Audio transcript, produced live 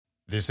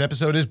This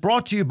episode is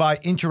brought to you by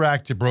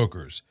Interactive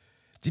Brokers.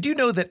 Did you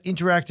know that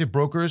Interactive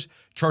Brokers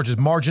charges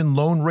margin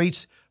loan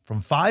rates from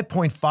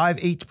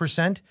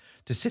 5.58%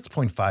 to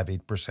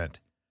 6.58%?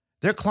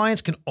 Their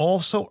clients can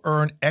also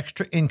earn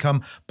extra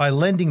income by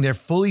lending their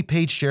fully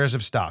paid shares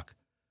of stock.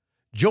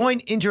 Join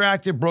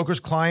Interactive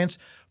Brokers clients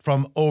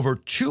from over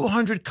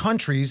 200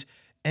 countries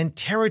and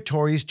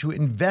territories to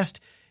invest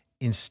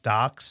in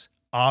stocks,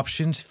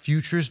 options,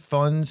 futures,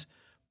 funds,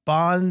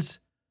 bonds,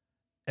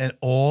 and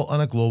all on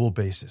a global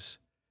basis.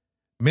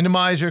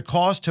 Minimize your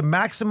cost to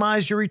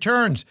maximize your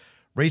returns.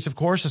 Rates, of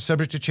course, are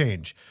subject to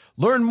change.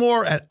 Learn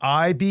more at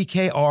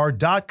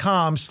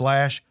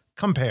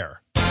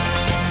ibkr.com/compare.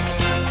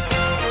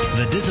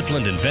 The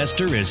Disciplined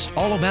Investor is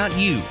all about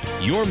you,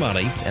 your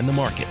money, and the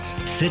markets.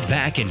 Sit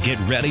back and get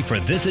ready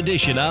for this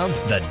edition of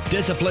the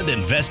Disciplined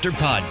Investor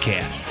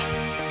Podcast.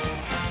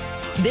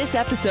 This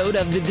episode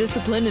of The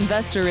Disciplined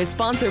Investor is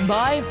sponsored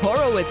by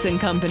Horowitz &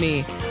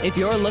 Company. If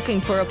you're looking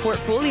for a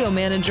portfolio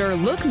manager,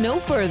 look no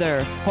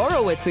further.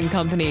 Horowitz &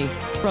 Company.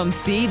 From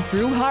seed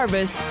through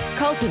harvest,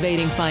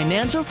 cultivating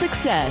financial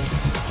success.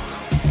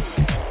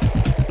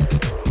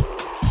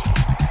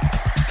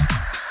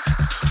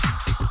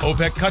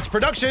 OPEC cuts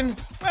production.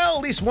 Well,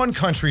 at least one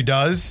country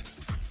does.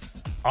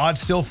 Odds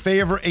still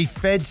favor a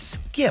Fed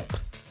skip,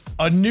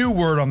 a new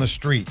word on the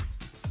street.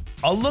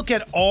 A look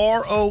at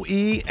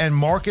ROE and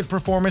market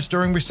performance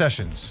during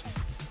recessions.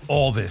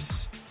 All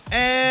this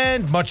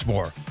and much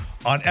more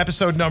on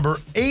episode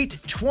number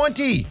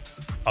 820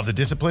 of the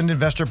Disciplined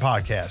Investor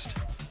Podcast.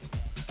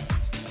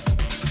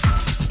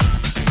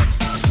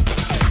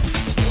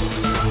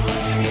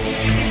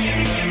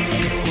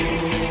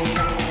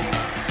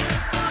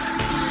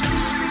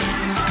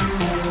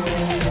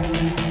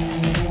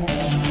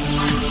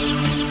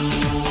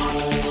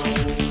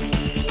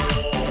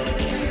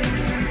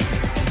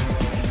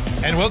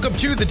 And welcome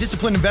to the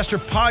Disciplined Investor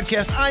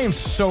Podcast. I am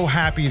so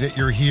happy that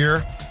you're here.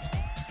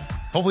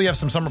 Hopefully you have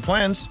some summer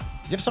plans.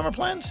 You have summer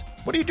plans?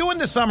 What are you doing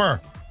this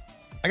summer?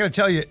 I got to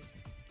tell you,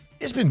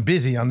 it's been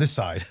busy on this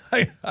side.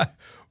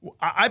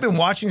 I've been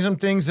watching some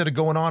things that are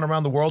going on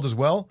around the world as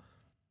well.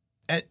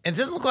 And it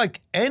doesn't look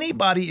like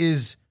anybody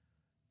is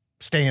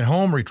staying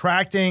home,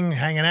 retracting,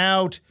 hanging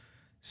out,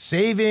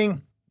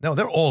 saving. No,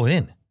 they're all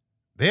in.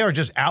 They are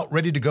just out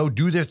ready to go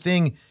do their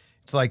thing.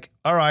 It's like,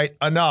 all right,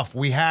 enough.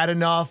 We had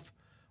enough.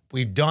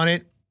 We've done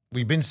it.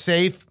 We've been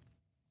safe.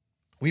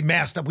 We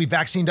masked up. We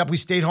vaccinated up. We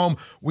stayed home.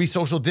 We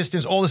social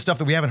distance. All the stuff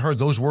that we haven't heard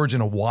those words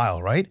in a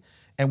while, right?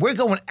 And we're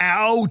going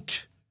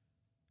out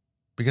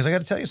because I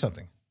got to tell you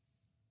something.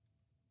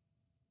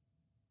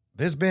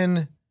 There's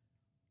been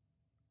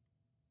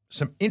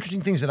some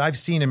interesting things that I've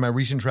seen in my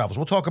recent travels.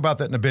 We'll talk about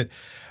that in a bit.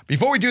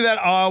 Before we do that,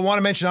 I want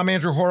to mention I'm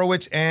Andrew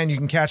Horowitz, and you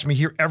can catch me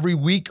here every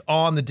week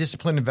on the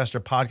Disciplined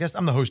Investor Podcast.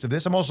 I'm the host of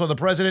this. I'm also the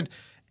president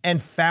and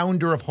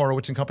founder of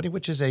Horowitz & Company,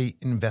 which is an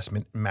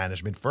investment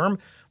management firm.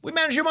 We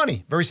manage your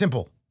money. Very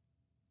simple.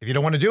 If you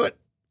don't want to do it,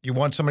 you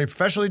want somebody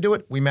professionally to do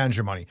it, we manage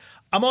your money.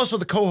 I'm also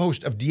the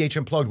co-host of DH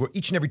Unplugged, where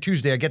each and every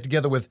Tuesday I get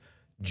together with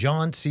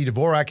John C.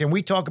 Dvorak, and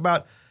we talk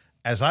about,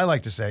 as I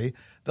like to say,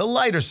 the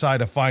lighter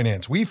side of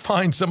finance. We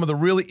find some of the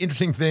really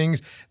interesting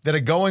things that are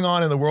going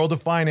on in the world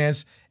of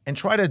finance and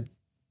try to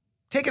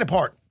take it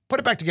apart, put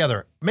it back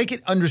together, make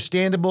it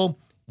understandable,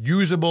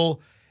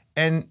 usable,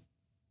 and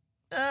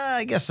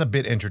I guess a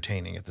bit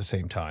entertaining at the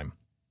same time.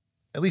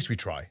 At least we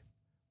try.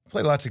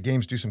 Play lots of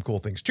games, do some cool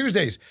things.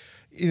 Tuesdays,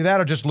 either that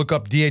or just look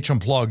up DH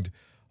Unplugged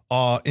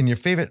in your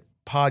favorite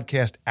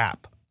podcast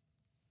app.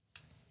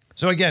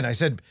 So again, I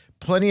said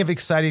plenty of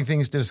exciting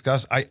things to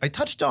discuss. I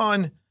touched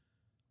on,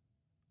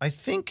 I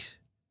think,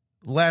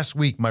 last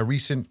week, my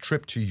recent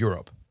trip to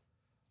Europe.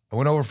 I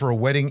went over for a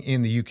wedding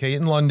in the UK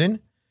in London,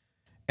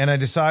 and I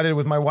decided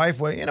with my wife,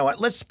 well, you know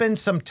what, let's spend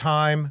some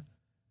time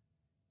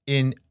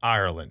in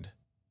Ireland.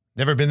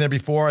 Never been there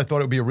before. I thought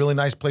it would be a really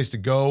nice place to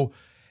go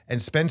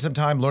and spend some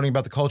time learning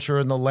about the culture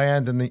and the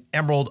land and the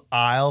Emerald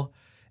Isle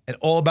and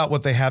all about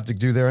what they have to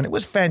do there. And it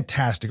was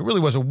fantastic. It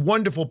really was a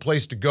wonderful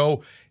place to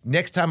go.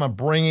 Next time I'm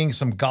bringing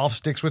some golf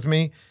sticks with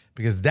me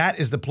because that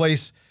is the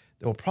place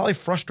that will probably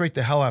frustrate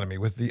the hell out of me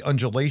with the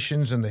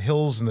undulations and the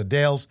hills and the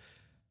dales.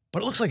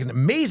 But it looks like an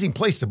amazing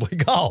place to play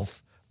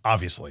golf,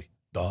 obviously.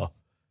 Duh.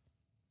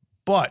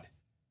 But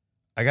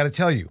I got to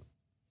tell you,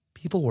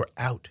 people were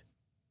out.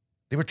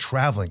 They were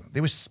traveling. They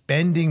were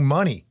spending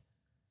money.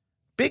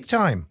 Big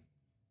time.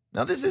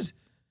 Now, this is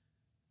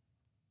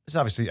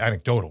obviously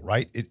anecdotal,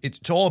 right?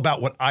 It's all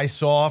about what I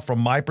saw from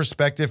my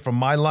perspective, from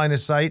my line of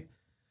sight.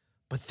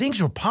 But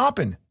things were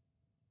popping.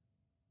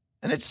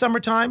 And it's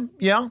summertime,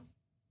 yeah.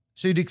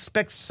 So you'd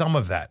expect some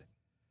of that.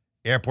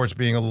 Airports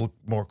being a little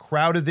more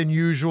crowded than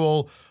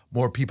usual,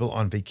 more people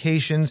on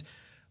vacations.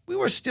 We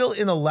were still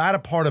in the latter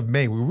part of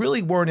May. We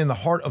really weren't in the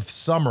heart of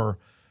summer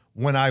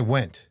when I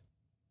went.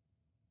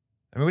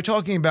 I mean, we're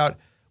talking about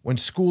when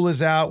school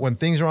is out, when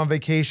things are on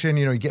vacation,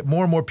 you get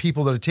more and more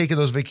people that are taking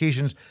those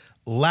vacations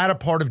latter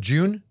part of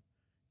June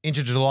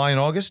into July and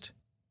August.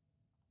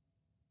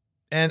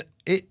 And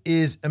it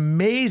is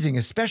amazing,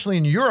 especially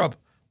in Europe,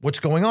 what's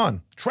going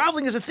on.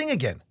 Traveling is a thing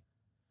again.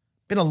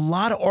 been a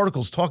lot of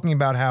articles talking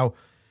about how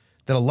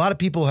that a lot of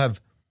people have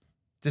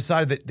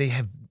decided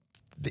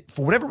that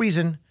for whatever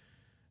reason,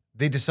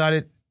 they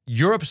decided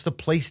Europe's the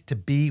place to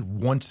be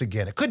once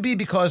again. It could be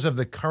because of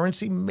the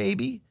currency,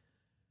 maybe.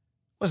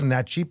 Wasn't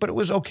that cheap, but it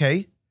was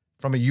okay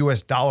from a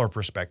U.S. dollar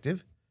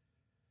perspective.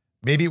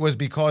 Maybe it was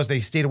because they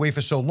stayed away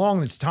for so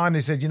long. It's time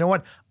they said, you know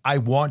what? I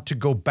want to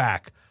go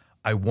back.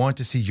 I want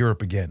to see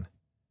Europe again.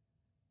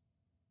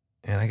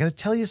 And I got to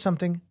tell you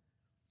something.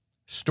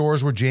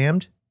 Stores were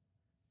jammed.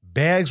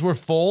 Bags were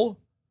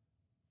full,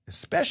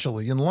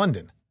 especially in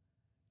London.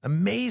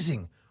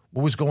 Amazing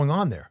what was going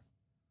on there.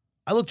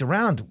 I looked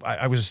around.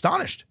 I was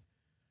astonished.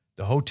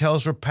 The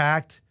hotels were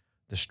packed.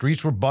 The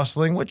streets were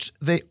bustling, which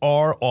they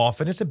are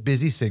often. It's a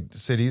busy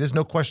city. There's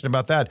no question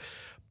about that.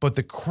 But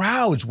the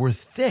crowds were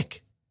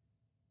thick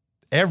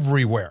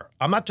everywhere.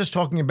 I'm not just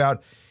talking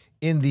about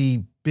in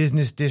the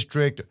business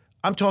district.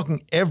 I'm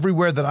talking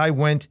everywhere that I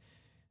went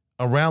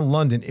around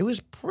London. It was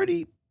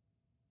pretty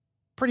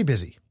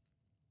busy.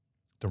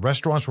 The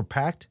restaurants were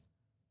packed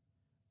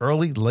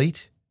early,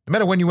 late. No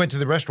matter when you went to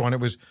the restaurant,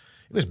 it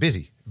was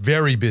busy,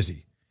 very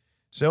busy.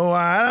 So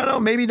I don't know,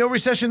 maybe no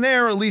recession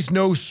there, or at least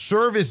no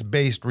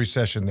service-based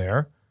recession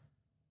there.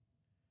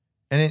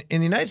 And in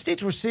the United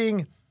States, we're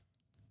seeing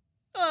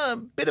a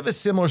bit of a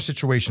similar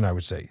situation, I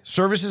would say.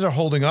 Services are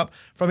holding up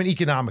from an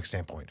economic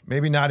standpoint.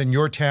 Maybe not in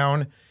your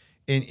town,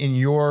 in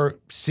your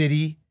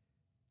city.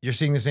 You're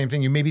seeing the same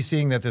thing. You may be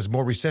seeing that there's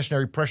more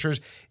recessionary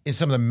pressures in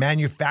some of the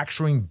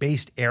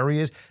manufacturing-based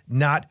areas,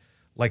 not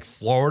like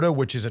Florida,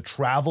 which is a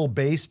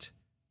travel-based,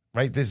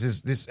 right?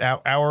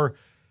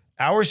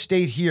 Our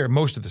state here,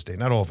 most of the state,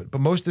 not all of it,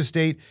 but most of the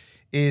state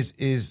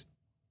is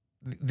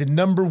the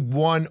number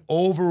one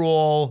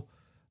overall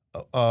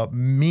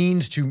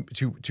means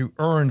to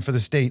earn for the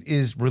state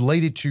is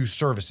related to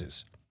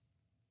services,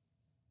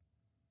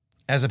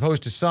 as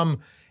opposed to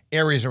some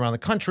areas around the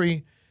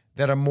country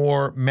that are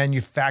more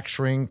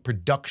manufacturing,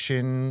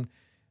 production,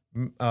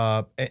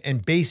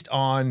 and based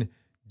on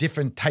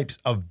different types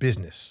of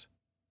business,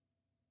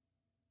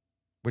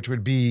 which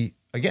would be,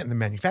 again, the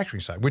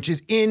manufacturing side, which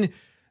is in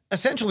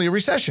essentially a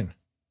recession.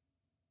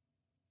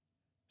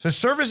 So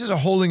services are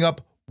holding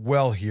up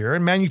well here,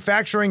 and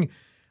manufacturing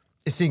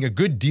is seeing a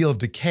good deal of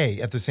decay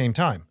at the same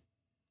time.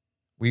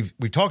 We've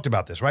talked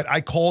about this, right?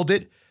 I called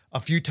it a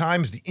few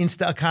times the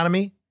Insta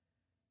economy.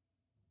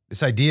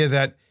 This idea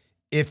that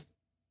if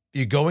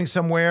you're going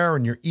somewhere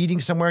and you're eating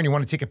somewhere and you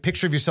want to take a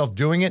picture of yourself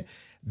doing it,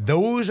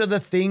 those are the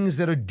things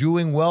that are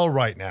doing well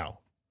right now,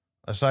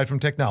 aside from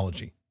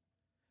technology.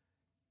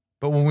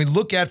 But when we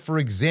look at, for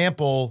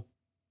example,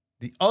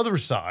 the other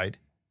side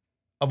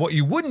of what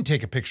you wouldn't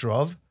take a picture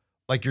of,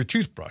 like your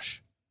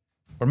toothbrush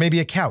or maybe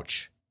a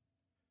couch,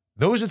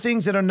 those are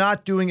things that are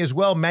not doing as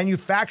well.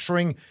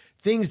 Manufacturing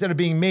things that are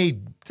being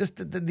made, just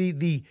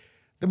the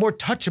more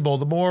touchable,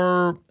 the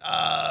more,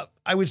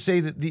 I would say,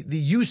 the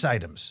use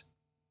items,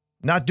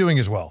 not doing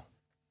as well.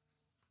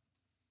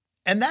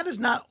 And that is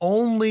not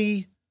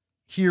only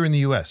here in the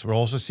U.S. We're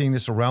also seeing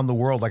this around the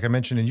world, like I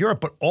mentioned in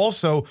Europe, but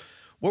also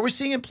what we're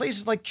seeing in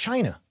places like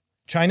China.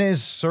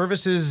 China's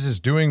services is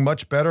doing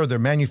much better. Their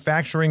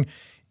manufacturing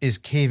is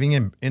caving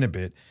in a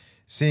bit.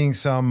 Seeing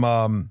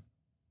some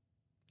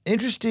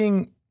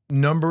interesting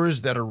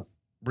numbers that are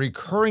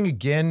recurring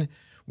again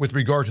with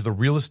regard to the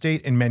real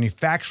estate and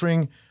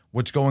manufacturing,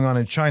 what's going on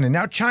in China.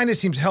 Now China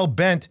seems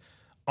hell-bent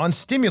on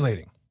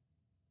stimulating.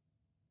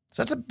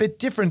 So that's a bit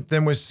different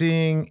than we're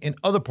seeing in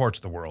other parts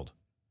of the world.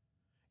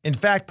 In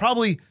fact,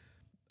 probably,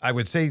 I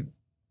would say,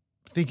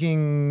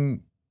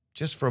 thinking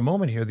just for a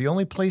moment here, the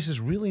only places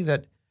really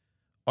that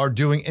are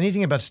doing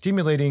anything about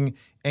stimulating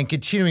and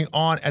continuing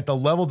on at the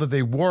level that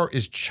they were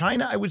is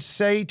China, I would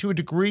say, to a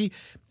degree,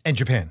 and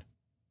Japan.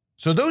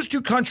 So those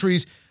two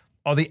countries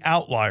are the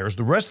outliers.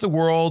 The rest of the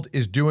world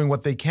is doing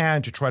what they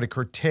can to try to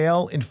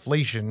curtail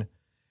inflation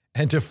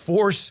and to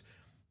force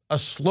a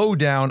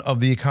slowdown of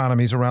the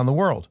economies around the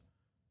world.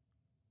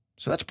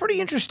 So that's pretty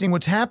interesting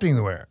what's happening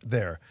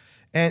there.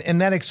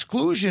 And that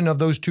exclusion of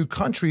those two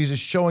countries is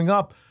showing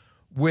up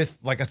with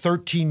like a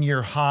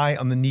 13-year high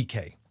on the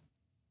Nikkei.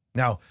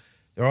 Now,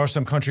 there are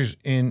some countries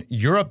in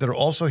Europe that are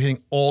also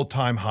hitting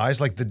all-time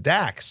highs, like the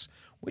DAX,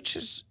 which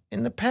has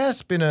in the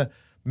past been a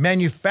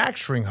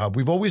manufacturing hub.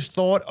 We've always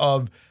thought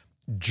of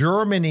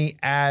Germany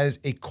as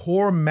a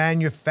core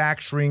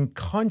manufacturing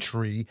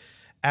country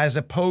as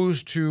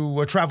opposed to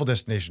a travel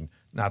destination.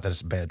 Not that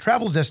it's a bad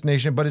travel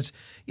destination, but it's,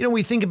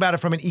 we think about it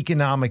from an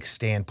economic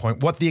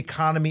standpoint, what the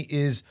economy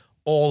is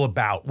all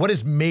about, what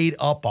it's made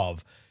up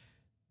of.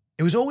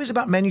 It was always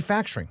about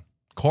manufacturing.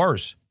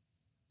 Cars,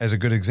 as a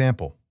good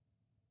example.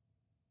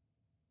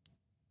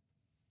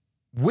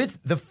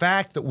 With the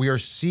fact that we are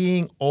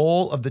seeing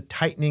all of the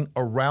tightening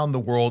around the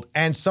world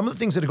and some of the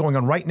things that are going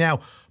on right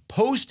now,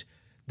 post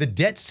the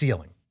debt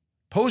ceiling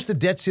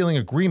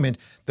agreement,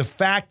 the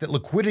fact that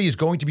liquidity is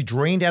going to be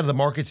drained out of the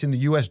markets in the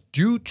U.S.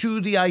 due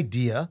to the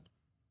idea,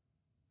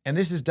 and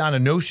this is not a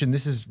notion,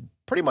 this is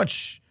pretty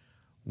much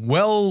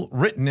well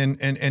written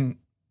and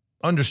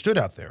understood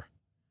out there.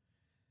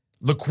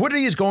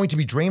 Liquidity is going to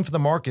be drained from the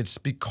markets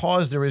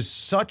because there is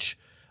such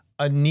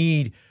a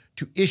need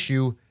to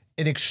issue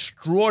an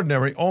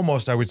extraordinary,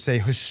 almost I would say,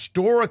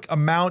 historic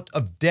amount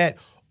of debt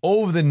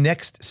over the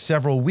next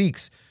several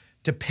weeks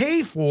to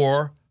pay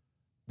for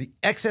the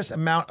excess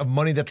amount of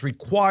money that's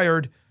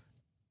required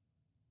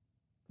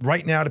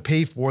right now to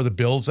pay for the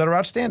bills that are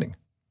outstanding.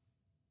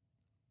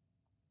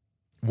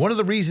 One of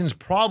the reasons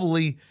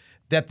probably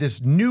that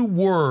this new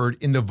word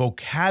in the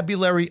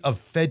vocabulary of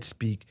Fed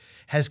speak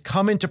has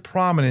come into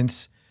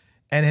prominence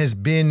and has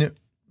been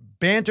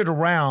bantered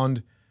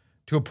around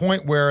to a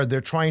point where they're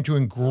trying to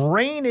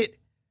ingrain it,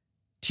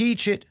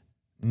 teach it,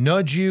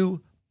 nudge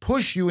you,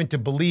 push you into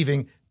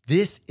believing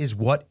this is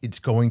what it's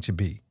going to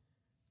be.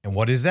 And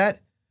what is that?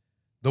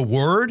 The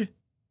word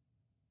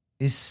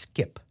is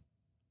skip.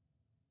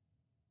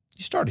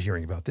 You started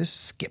hearing about this,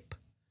 skip.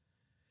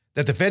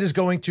 That the Fed is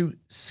going to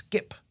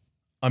skip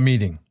a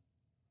meeting.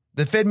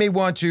 The Fed may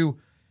want to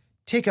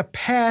take a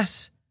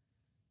pass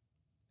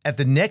at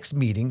the next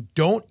meeting,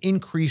 don't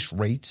increase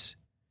rates,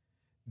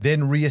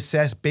 then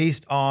reassess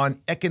based on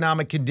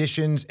economic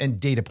conditions and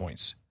data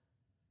points.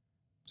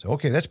 So,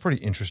 okay, that's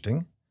pretty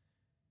interesting.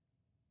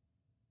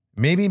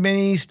 Maybe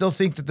many still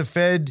think that the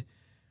Fed,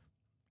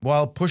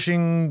 while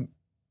pushing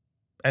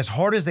as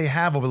hard as they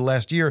have over the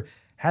last year,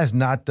 has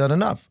not done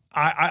enough.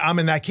 I'm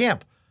in that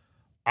camp.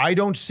 I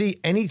don't see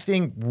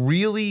anything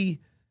really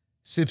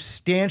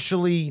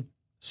substantially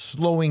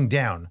slowing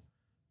down,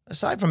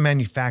 aside from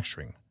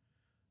manufacturing.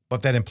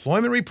 But that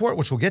employment report,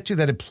 which we'll get to,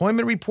 that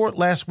employment report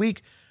last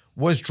week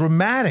was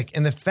dramatic.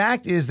 And the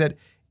fact is that it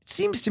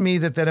seems to me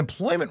that that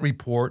employment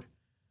report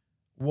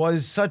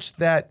was such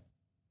that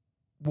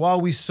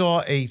while we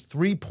saw a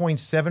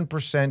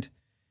 3.7%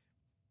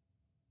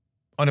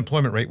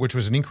 unemployment rate, which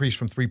was an increase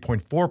from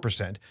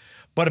 3.4%,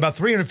 but about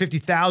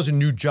 350,000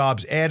 new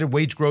jobs added,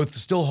 wage growth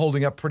still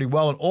holding up pretty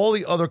well, and all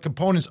the other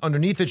components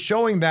underneath it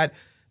showing that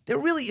there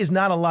really is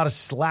not a lot of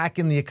slack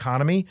in the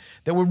economy,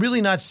 that we're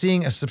really not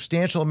seeing a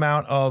substantial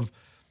amount of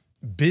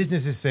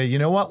businesses say, you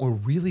know what, we're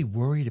really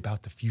worried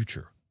about the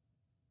future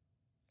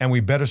and we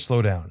better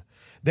slow down.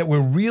 That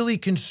we're really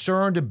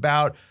concerned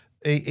about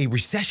a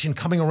recession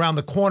coming around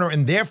the corner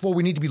and therefore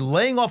we need to be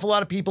laying off a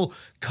lot of people,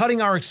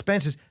 cutting our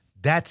expenses.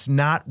 That's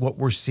not what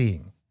we're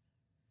seeing.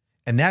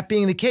 And that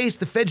being the case,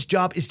 the Fed's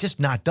job is just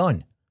not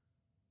done.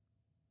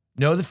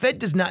 No, the Fed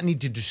does not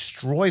need to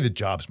destroy the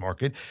jobs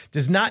market,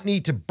 does not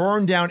need to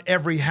burn down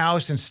every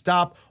house and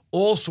stop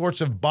all sorts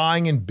of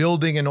buying and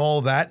building and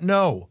all that.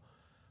 No,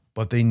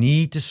 but they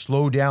need to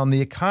slow down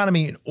the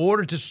economy in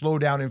order to slow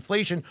down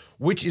inflation,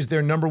 which is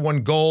their number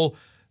one goal.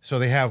 So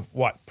they have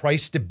what?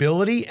 Price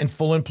stability and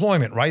full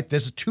employment, right?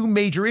 There's two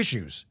major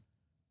issues.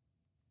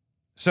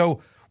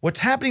 So what's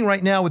happening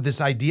right now with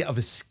this idea of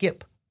a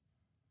skip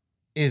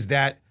is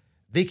that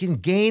they can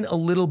gain a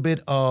little bit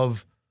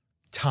of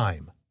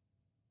time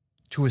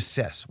to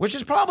assess, which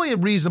is probably a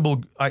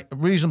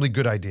reasonably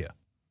good idea.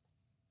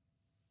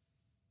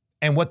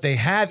 And what they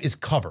have is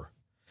cover.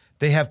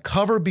 They have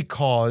cover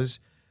because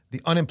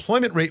the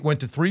unemployment rate went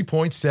to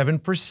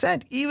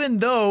 3.7%, even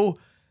though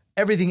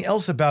everything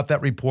else about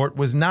that report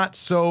was not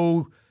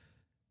so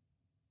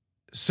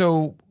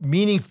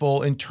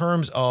meaningful in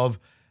terms of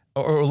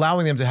or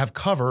allowing them to have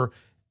cover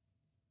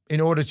in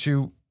order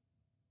to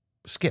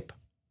skip.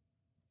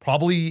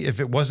 Probably if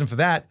it wasn't for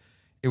that,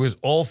 it was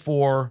all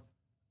for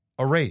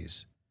a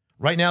raise.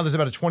 Right now, there's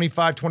about a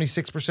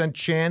 26%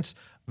 chance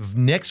of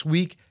next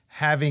week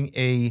having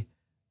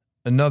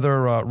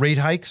another rate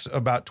hikes,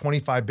 about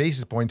 25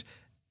 basis points.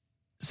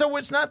 So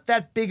it's not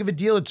that big of a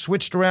deal. It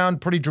switched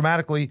around pretty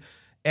dramatically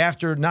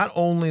after not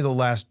only the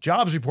last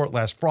jobs report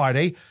last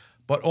Friday,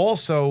 but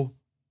also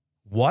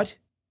what?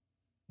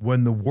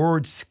 When the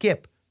word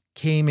skip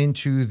came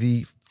into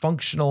the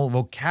functional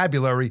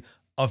vocabulary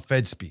of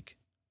Fed speak.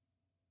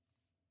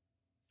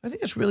 I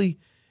think it's really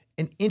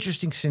an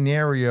interesting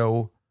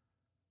scenario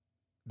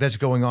that's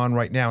going on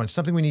right now and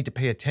something we need to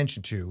pay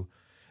attention to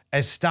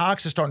as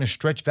stocks are starting to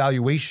stretch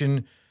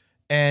valuation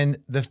and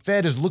the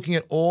Fed is looking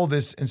at all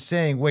this and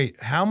saying, wait,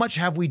 how much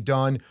have we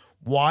done?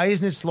 Why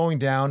isn't it slowing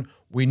down?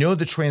 We know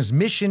the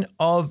transmission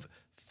of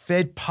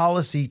Fed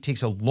policy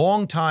takes a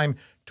long time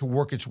to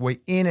work its way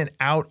in and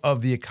out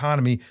of the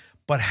economy.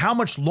 But how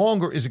much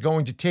longer is it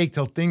going to take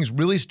till things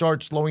really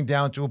start slowing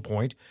down to a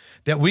point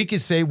that we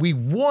could say we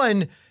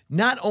won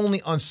not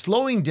only on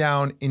slowing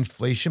down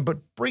inflation, but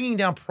bringing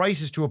down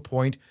prices to a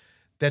point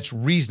that's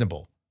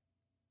reasonable?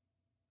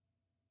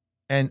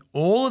 And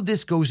all of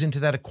this goes into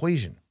that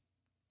equation.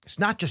 It's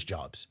not just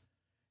jobs.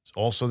 It's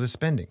also the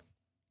spending.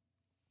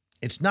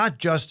 It's not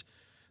just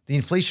the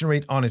inflation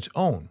rate on its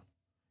own.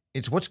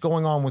 It's what's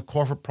going on with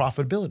corporate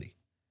profitability.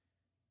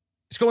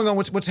 It's going on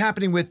what's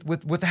happening with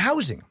the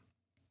housing.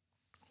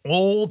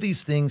 All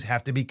these things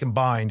have to be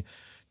combined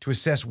to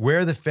assess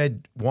where the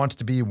Fed wants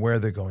to be and where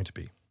they're going to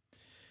be.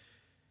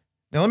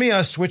 Now, let me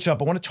switch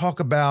up. I want to talk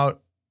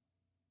about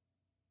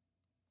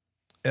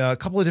a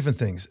couple of different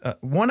things.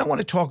 One, I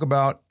want to talk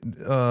about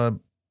a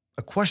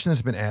question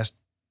that's been asked.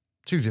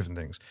 Two different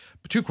things,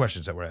 two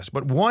questions that were asked.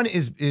 But one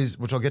is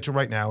which I'll get to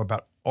right now,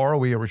 about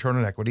ROE or return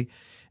on equity.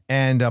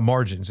 and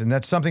margins. And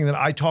that's something that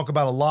I talk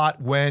about a lot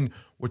when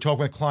we're talking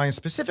with clients,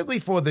 specifically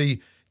for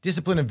the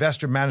Disciplined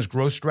Investor Managed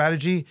Growth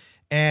Strategy.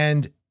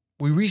 And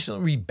we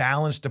recently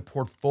rebalanced the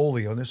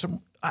portfolio. And there's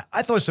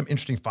I thought there's some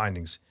interesting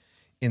findings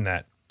in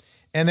that.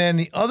 And then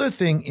the other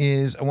thing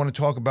is I want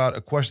to talk about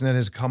a question that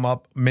has come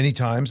up many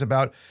times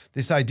about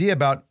this idea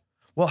about,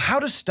 well, how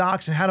do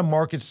stocks and how do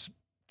markets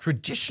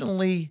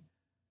traditionally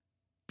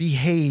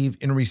behave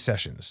in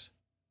recessions?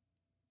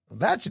 Well,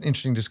 that's an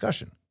interesting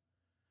discussion.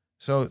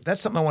 So that's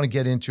something I want to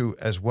get into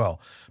as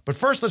well. But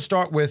first, let's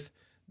start with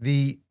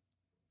the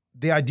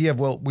idea of,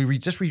 well, we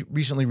recently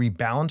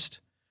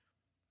rebalanced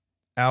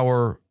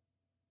our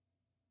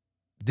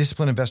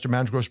Disciplined Investor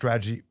Managed Growth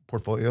Strategy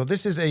portfolio.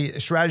 This is a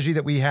strategy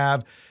that we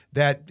have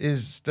that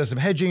does some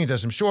hedging, it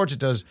does some shorts, it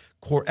does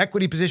core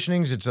equity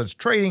positionings, it does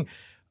trading.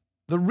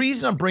 The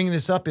reason I'm bringing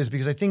this up is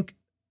because I think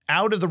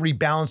out of the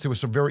rebalance, there were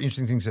some very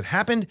interesting things that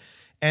happened,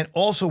 and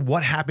also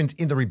what happened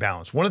in the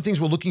rebalance. One of the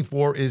things we're looking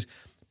for is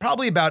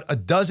probably about a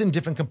dozen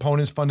different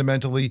components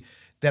fundamentally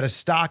that a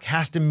stock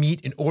has to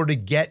meet in order to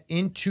get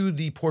into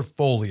the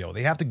portfolio.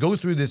 They have to go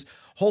through this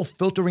whole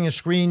filtering and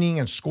screening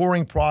and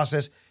scoring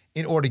process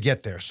in order to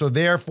get there. So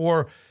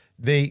therefore,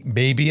 they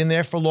may be in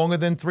there for longer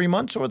than 3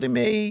 months, or they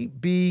may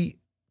be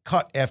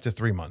cut after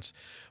 3 months.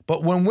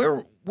 But when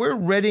we're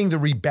readying the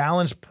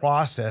rebalance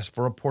process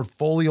for a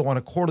portfolio on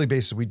a quarterly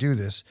basis, we do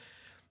this.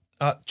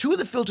 Two of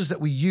the filters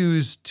that we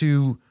use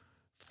to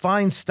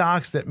find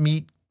stocks that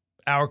meet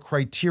our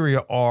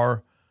criteria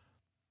are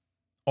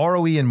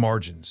ROE and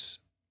margins.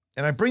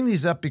 And I bring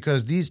these up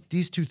because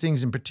these two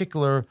things in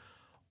particular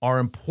are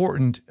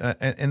important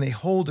and they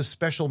hold a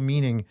special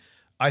meaning,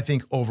 I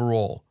think,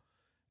 overall.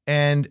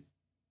 And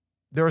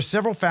there are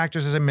several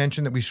factors, as I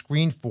mentioned, that we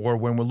screen for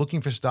when we're looking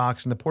for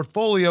stocks in the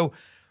portfolio.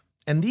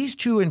 And these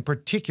two in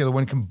particular,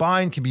 when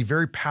combined, can be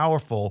very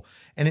powerful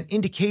and an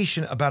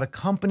indication about a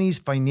company's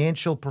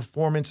financial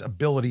performance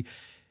ability.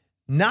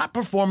 Not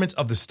performance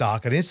of the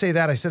stock. I didn't say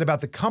that. I said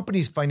about the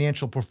company's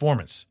financial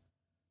performance.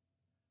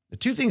 The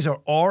two things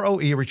are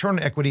ROE, return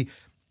on equity,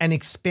 and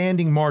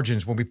expanding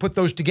margins when we put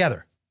those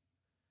together.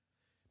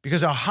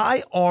 Because a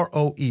high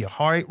ROE, a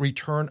high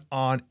return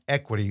on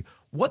equity,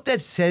 what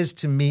that says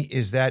to me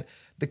is that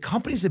the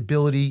company's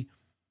ability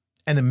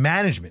and the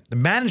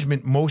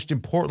management most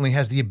importantly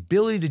has the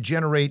ability to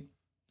generate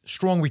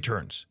strong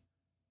returns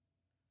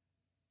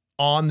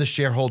on the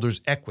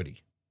shareholders'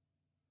 equity,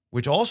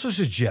 which also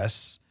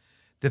suggests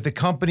that the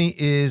company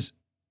is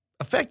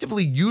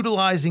effectively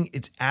utilizing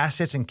its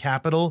assets and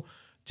capital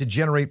to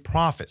generate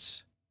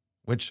profits,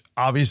 which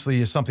obviously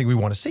is something we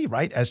want to see,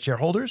 right, as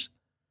shareholders?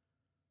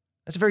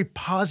 That's a very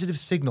positive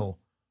signal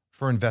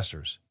for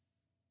investors.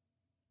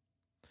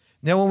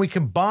 Now, when we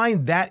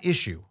combine that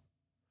issue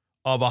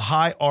of a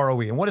high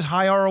ROE, and what is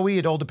high ROE?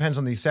 It all depends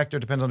on the sector,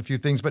 it depends on a few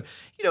things, but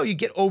you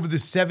get over the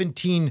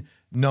 17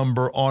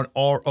 number on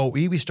ROE,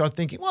 we start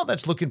thinking, well,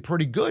 that's looking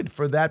pretty good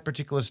for that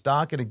particular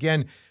stock. And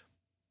again,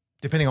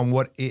 depending on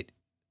what it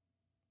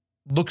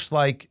looks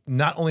like,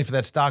 not only for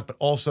that stock, but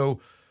also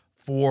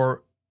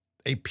for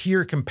a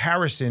peer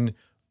comparison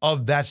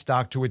of that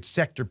stock to its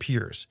sector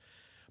peers.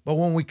 But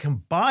when we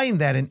combine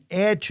that and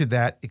add to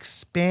that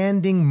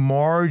expanding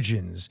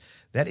margins,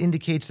 that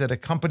indicates that a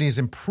company is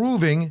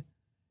improving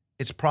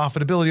its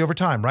profitability over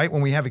time, right?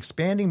 When we have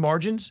expanding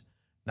margins,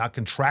 not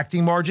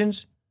contracting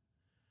margins,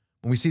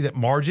 when we see that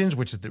margins,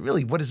 which is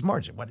what is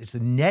margin? What is the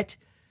net?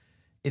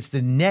 It's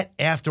the net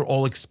after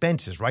all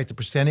expenses, right? The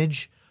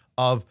percentage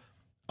of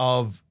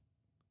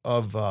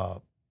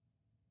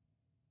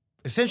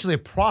essentially a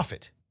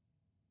profit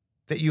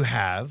that you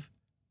have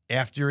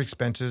after your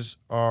expenses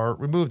are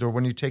removed, or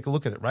when you take a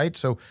look at it, right?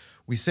 So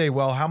we say,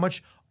 well, how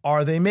much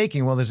are they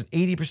making? Well, there's an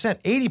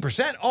 80%.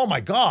 80%? Oh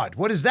my God,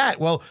 what is that?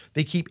 Well,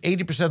 they keep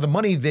 80% of the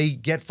money they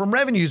get from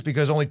revenues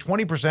because only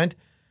 20%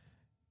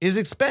 is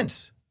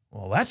expense.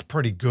 Well, that's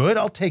pretty good.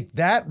 I'll take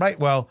that, right?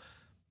 Well,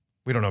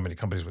 we don't know many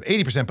companies with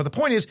 80%, but the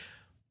point is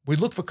we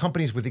look for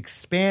companies with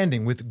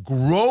expanding, with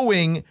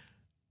growing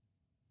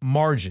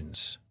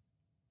margins,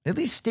 at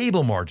least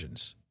stable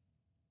margins.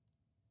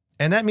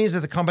 And that means that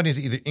the company is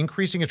either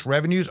increasing its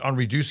revenues on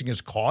reducing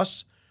its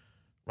costs,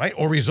 right?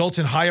 Or results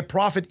in higher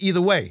profit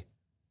either way.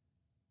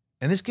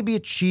 And this can be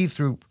achieved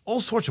through all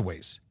sorts of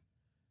ways.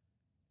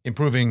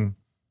 Improving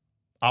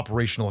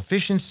operational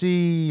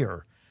efficiency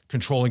or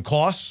controlling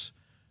costs,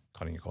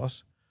 cutting your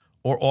costs,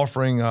 or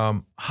offering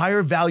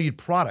higher valued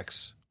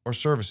products or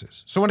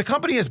services. So when a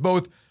company has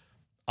both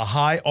a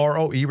high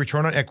ROE,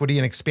 return on equity,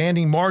 and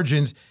expanding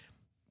margins,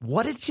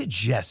 what it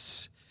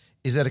suggests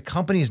is that a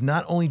company is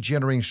not only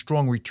generating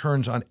strong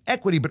returns on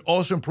equity, but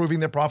also improving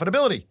their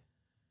profitability.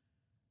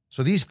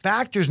 So these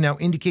factors now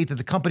indicate that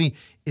the company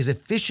is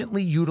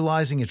efficiently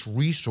utilizing its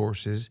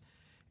resources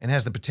and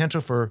has the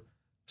potential for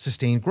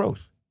sustained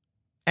growth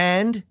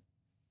and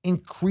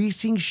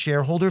increasing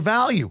shareholder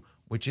value,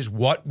 which is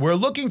what we're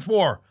looking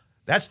for.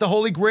 That's the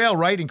holy grail,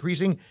 right?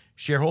 Increasing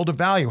shareholder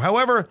value.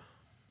 However,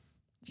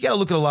 you got to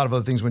look at a lot of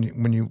other things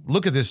when you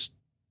look at this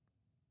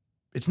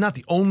it's not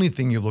the only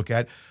thing you look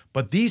at,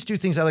 but these two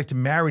things I like to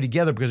marry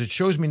together because it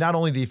shows me not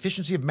only the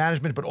efficiency of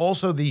management, but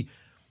also the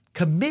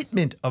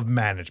commitment of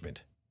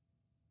management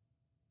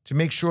to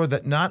make sure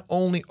that not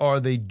only are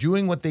they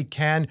doing what they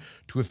can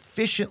to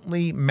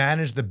efficiently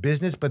manage the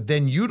business, but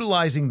then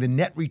utilizing the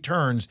net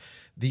returns,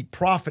 the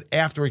profit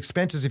after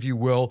expenses, if you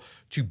will,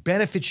 to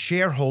benefit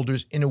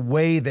shareholders in a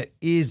way that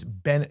is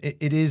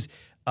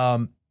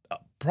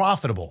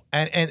profitable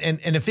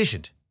and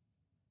efficient.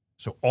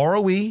 So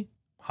ROE,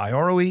 high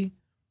ROE,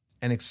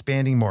 and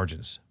expanding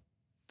margins.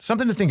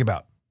 Something to think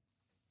about.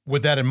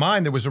 With that in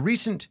mind, there was a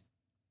recent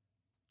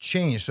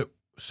change.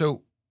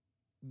 So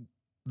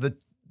the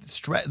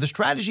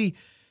strategy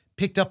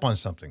picked up on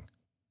something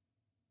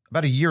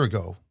about a year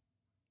ago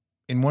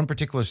in one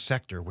particular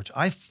sector, which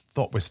I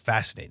thought was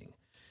fascinating.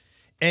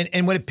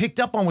 And what it picked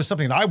up on was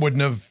something that I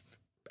wouldn't have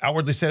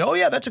outwardly said, oh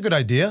yeah, that's a good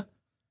idea.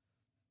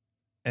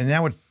 And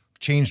now it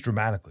changed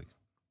dramatically.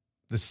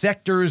 The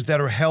sectors that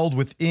are held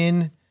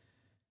within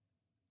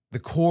the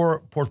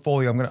core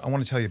portfolio I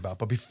want to tell you about.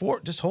 But before,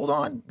 just hold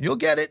on. You'll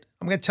get it.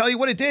 I'm going to tell you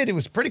what it did. It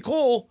was pretty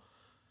cool.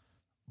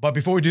 But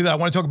before we do that, I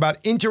want to talk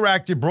about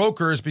Interactive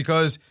Brokers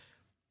because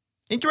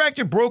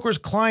Interactive Brokers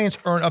clients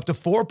earn up to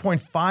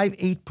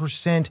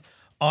 4.58%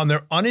 on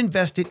their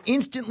uninvested,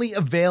 instantly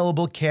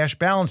available cash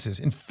balances.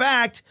 In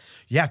fact,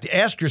 you have to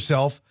ask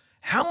yourself,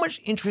 how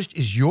much interest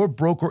is your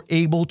broker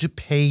able to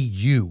pay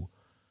you?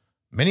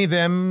 Many of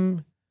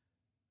them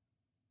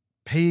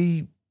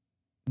pay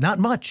not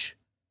much.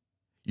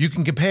 You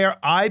can compare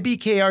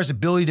IBKR's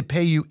ability to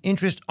pay you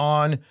interest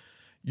on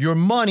your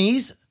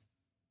monies,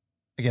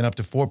 again, up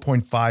to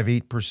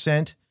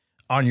 4.58%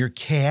 on your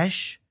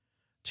cash,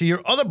 to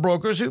your other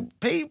brokers who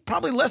pay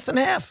probably less than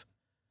half.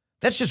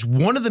 That's just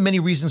one of the many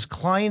reasons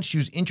clients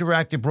use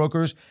Interactive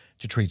Brokers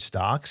to trade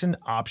stocks and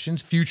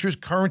options, futures,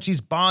 currencies,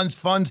 bonds,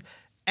 funds,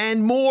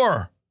 and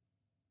more.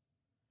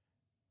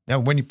 Now,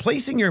 when you're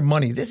placing your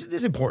money, this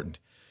is important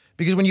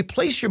because when you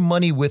place your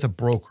money with a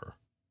broker,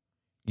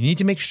 you need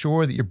to make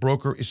sure that your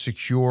broker is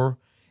secure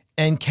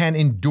and can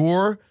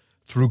endure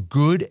through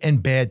good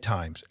and bad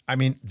times. I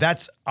mean,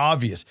 that's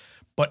obvious.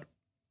 But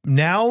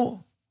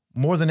now,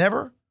 more than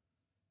ever,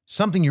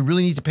 something you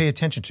really need to pay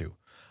attention to.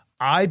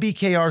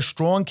 IBKR's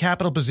strong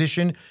capital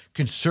position,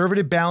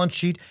 conservative balance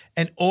sheet,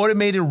 and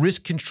automated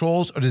risk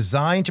controls are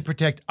designed to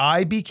protect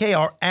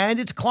IBKR and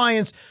its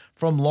clients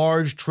from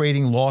large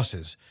trading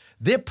losses.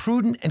 Their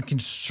prudent and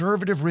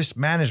conservative risk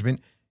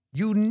management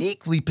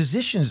uniquely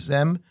positions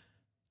them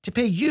to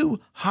pay you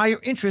higher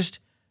interest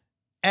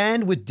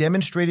and with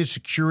demonstrated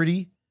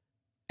security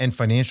and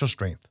financial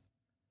strength.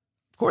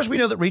 Of course, we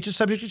know that rates are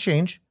subject to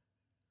change.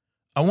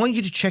 I want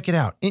you to check it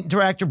out.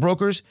 Interactive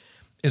Brokers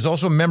is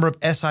also a member of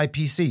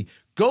SIPC.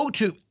 Go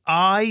to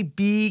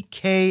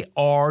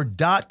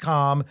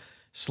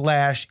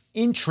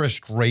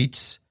ibkr.com/interest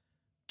rates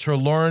to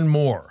learn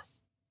more.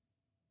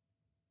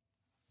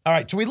 All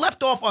right, so we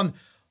left off on,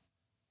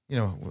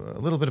 a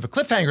little bit of a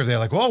cliffhanger there.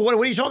 Like, well, what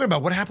are you talking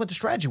about? What happened with the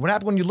strategy? What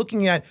happened when you're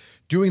looking at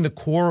doing the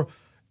core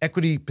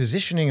equity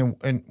positioning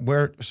and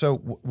where? So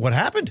what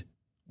happened?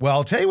 Well,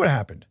 I'll tell you what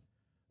happened.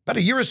 About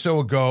a year or so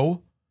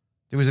ago,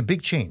 there was a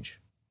big change.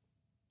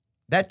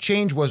 That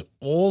change was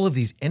all of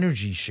these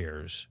energy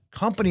shares,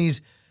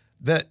 companies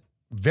that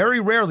very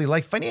rarely,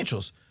 like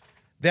financials,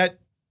 that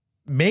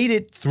made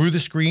it through the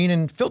screen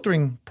and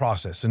filtering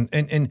process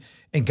and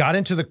got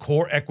into the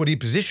core equity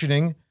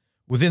positioning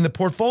within the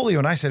portfolio.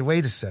 And I said,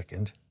 wait a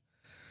second,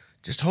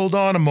 just hold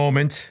on a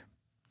moment.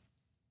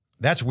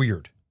 That's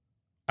weird.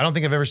 I don't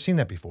think I've ever seen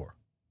that before.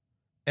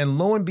 And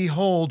lo and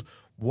behold,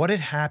 what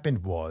had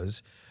happened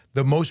was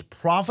the most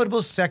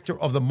profitable sector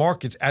of the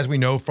markets, as we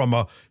know from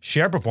a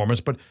share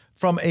performance, but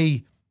from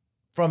a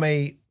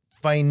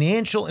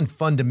financial and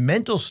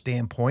fundamental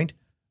standpoint,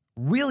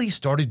 really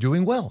started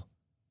doing well.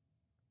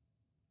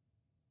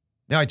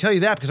 Now, I tell you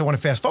that because I want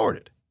to fast forward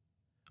it.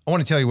 I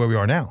want to tell you where we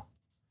are now.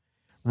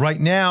 Right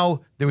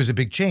now, there was a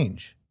big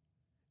change.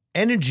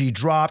 Energy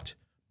dropped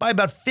by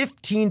about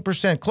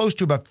 15%, close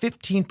to about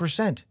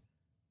 15%,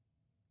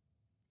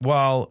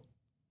 while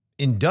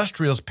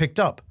industrials picked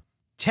up.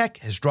 Tech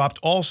has dropped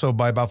also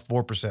by about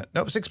 4%.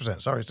 No,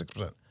 6%. Sorry,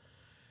 6%.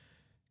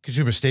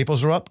 Consumer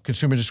staples are up.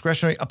 Consumer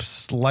discretionary up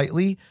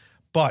slightly.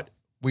 But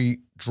we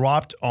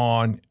dropped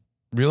on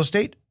real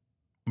estate,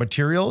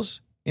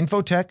 materials,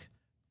 infotech,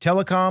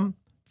 telecom,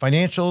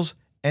 financials,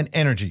 and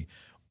energy.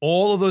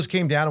 All of those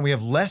came down, and we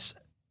have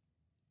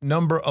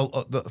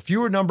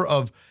fewer number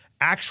of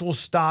actual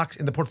stocks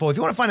in the portfolio. If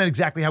you want to find out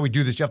exactly how we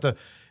do this, you have to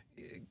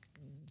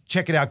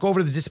check it out. Go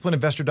over to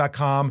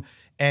thedisciplinedinvestor.com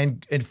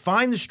and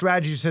find the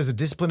strategy that says the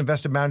Disciplined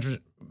Investor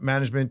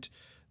Management,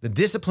 the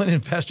Disciplined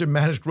Investor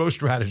Managed Growth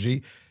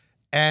Strategy.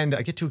 And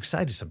I get too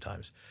excited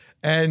sometimes.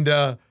 And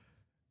go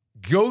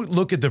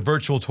look at the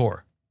virtual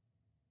tour.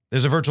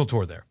 There's a virtual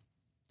tour there.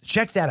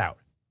 Check that out.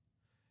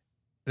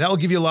 That will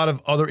give you a lot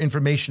of other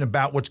information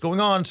about what's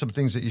going on, some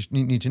things that you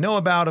need to know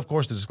about, of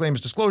course, the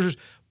disclaimers, disclosures.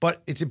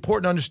 But it's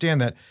important to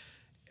understand that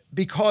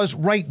because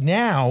right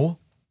now,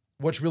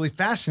 what's really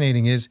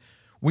fascinating is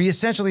we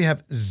essentially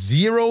have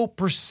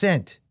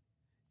 0%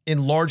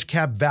 in large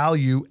cap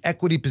value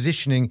equity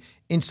positioning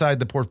inside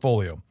the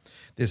portfolio.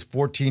 There's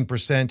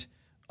 14%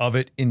 of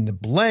it in the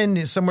blend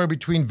is somewhere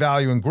between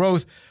value and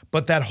growth,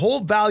 but that whole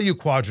value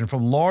quadrant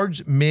from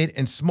large, mid,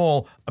 and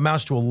small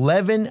amounts to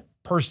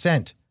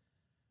 11%,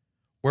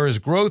 whereas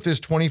growth is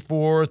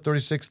 24,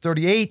 36,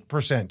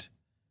 38%,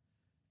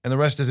 and the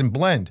rest is in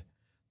blend.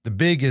 The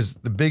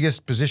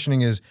biggest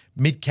positioning is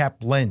mid-cap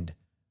blend,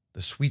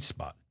 the sweet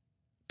spot.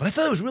 But I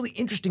thought it was really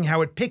interesting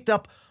how it picked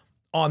up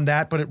on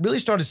that, but it really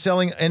started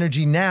selling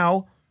energy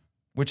now,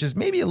 which is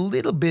maybe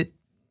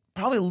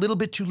probably a little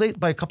bit too late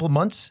by a couple of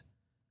months.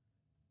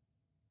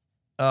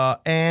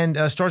 And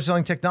started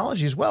selling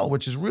technology as well,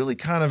 which is really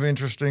kind of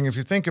interesting if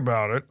you think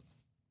about it.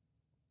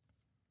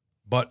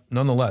 But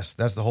nonetheless,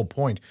 that's the whole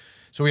point.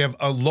 So we have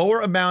a lower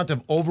amount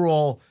of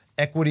overall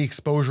equity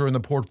exposure in the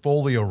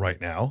portfolio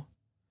right now.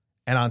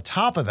 And on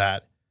top of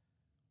that,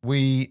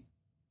 we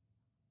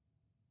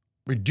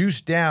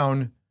reduced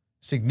down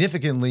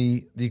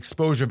significantly the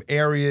exposure of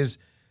areas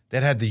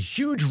that had the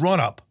huge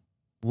run-up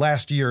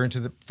last year into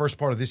the first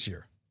part of this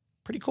year.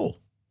 Pretty cool,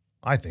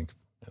 I think,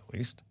 at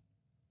least.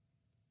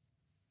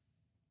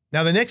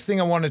 Now, the next thing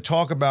I want to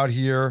talk about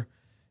here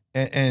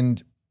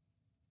and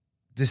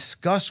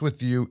discuss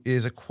with you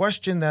is a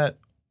question that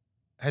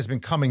has been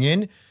coming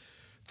in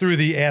through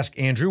the Ask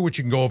Andrew, which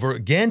you can go over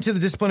again to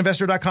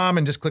thedisciplinedinvestor.com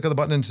and just click on the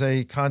button and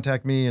say,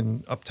 contact me.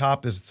 And up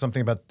top, there's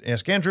something about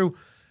Ask Andrew.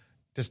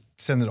 Just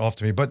send it off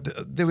to me.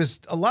 But there was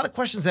a lot of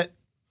questions that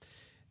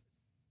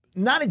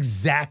not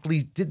exactly,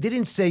 they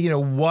didn't say,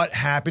 what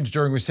happens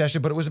during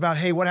recession, but it was about,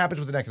 hey, what happens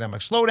with an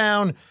economic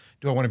slowdown?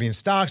 Do I want to be in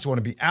stocks? Do I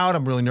want to be out?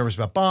 I'm really nervous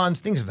about bonds,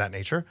 things of that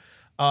nature.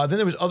 Then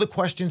there was other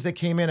questions that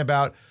came in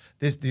about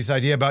this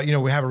idea about,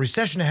 we have a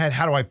recession ahead.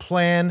 How do I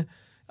plan?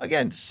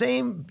 Again,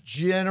 same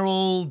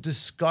general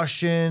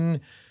discussion.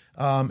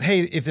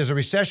 Hey, if there's a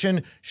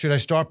recession, should I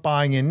start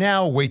buying in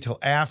now? Wait till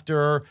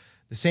after?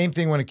 The same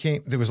thing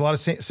there was a lot of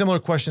similar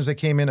questions that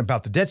came in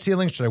about the debt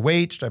ceiling. Should I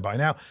wait? Should I buy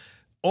now?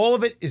 All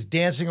of it is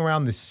dancing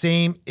around the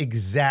same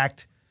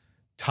exact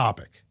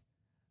topic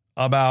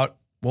about,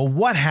 well,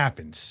 what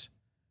happens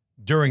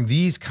during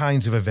these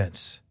kinds of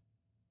events?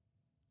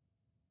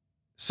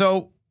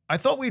 So I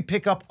thought we'd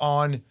pick up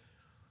on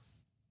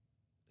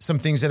some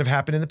things that have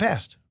happened in the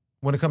past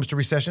when it comes to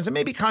recessions and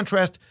maybe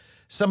contrast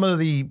some of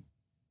the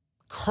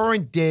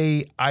current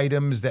day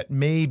items that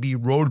may be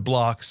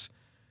roadblocks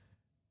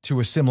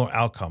to a similar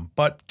outcome.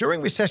 But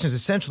during recessions,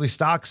 essentially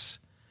stocks,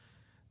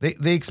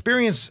 they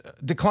experience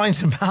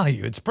declines in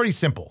value. It's pretty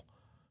simple.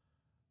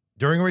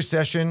 During a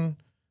recession,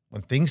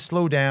 when things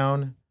slow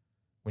down,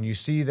 when you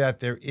see that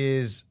there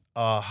is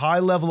a high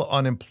level of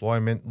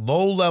unemployment,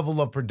 low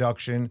level of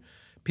production,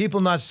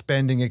 people not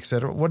spending, et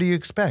cetera, what do you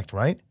expect,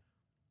 right?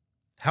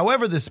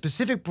 However, the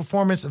specific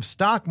performance of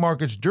stock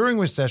markets during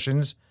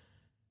recessions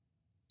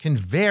can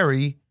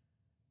vary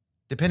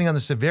depending on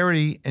the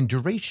severity and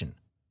duration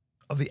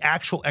of the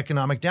actual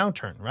economic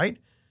downturn, right?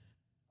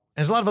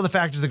 There's a lot of other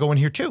factors that go in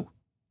here too.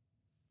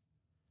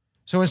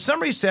 So in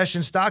some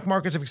recessions, stock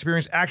markets have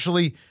experienced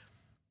actually,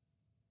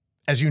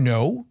 as you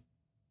know,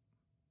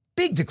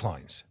 big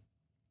declines.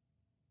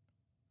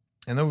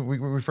 And then we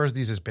refer to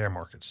these as bear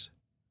markets.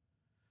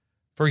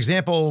 For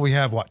example, we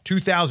have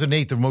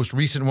 2008, the most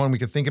recent one we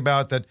could think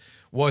about that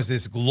was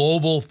this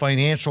global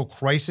financial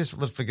crisis.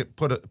 Let's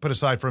put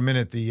aside for a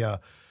minute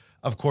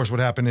of course, what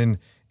happened in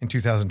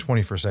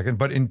 2020 for a second.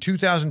 But in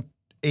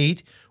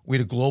 2008, we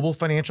had a global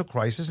financial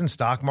crisis in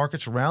stock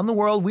markets around the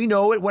world. We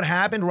know it. What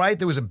happened, right?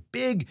 There was a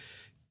big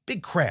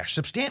crash,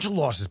 substantial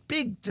losses,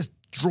 big just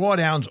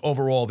drawdowns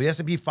overall. The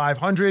S&P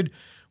 500,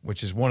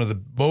 which is one of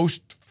the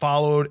most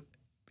followed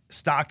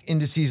stock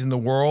indices in the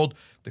world,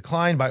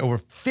 declined by over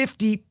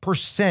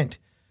 50%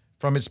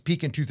 from its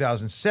peak in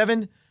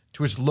 2007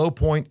 to its low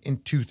point in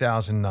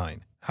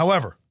 2009.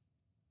 However,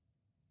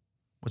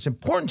 what's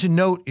important to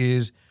note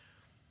is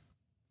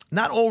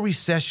not all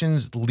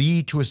recessions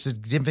lead to a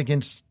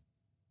significant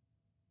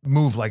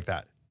move like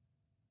that.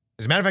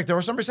 As a matter of fact, there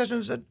are some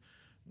recessions that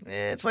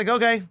it's like,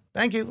 okay,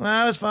 thank you.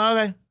 Well, it's fine.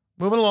 Okay,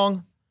 moving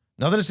along.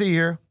 Nothing to see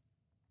here.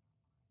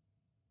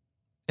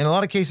 In a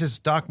lot of cases,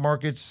 stock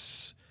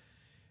markets,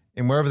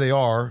 and wherever they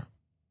are,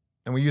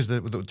 and we use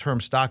the term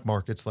stock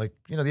markets like,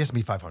 the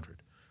S&P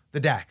 500, the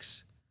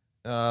DAX,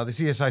 the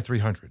CSI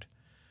 300,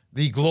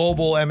 the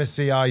global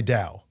MSCI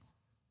Dow.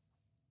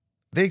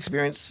 They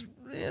experience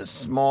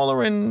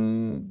smaller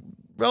and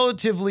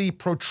relatively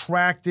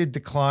protracted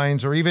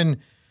declines, or even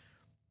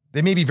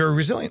they may be very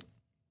resilient.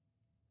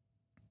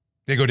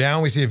 They go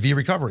down, we see a V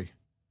recovery.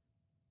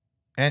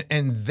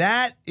 And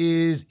that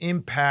is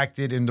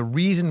impacted, and the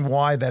reason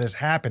why that is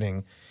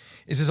happening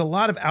is there's a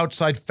lot of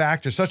outside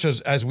factors, such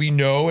as we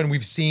know, and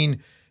we've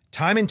seen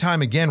time and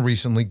time again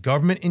recently,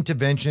 government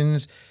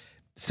interventions,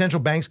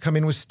 central banks come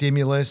in with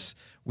stimulus.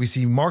 We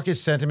see market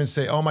sentiment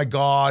say, oh my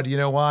God, you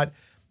know what?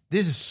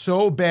 This is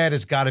so bad,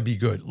 it's got to be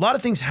good. A lot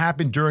of things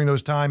happen during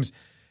those times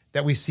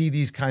that we see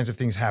these kinds of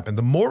things happen.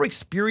 The more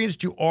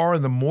experienced you are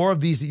and the more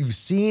of these that you've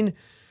seen,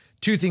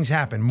 two things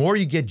happen. More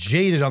you get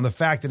jaded on the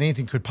fact that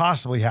anything could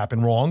possibly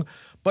happen wrong,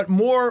 but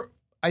more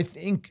I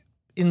think,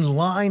 in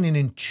line and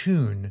in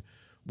tune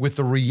with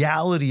the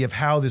reality of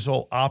how this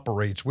all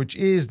operates, which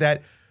is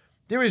that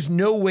there is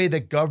no way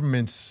that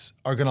governments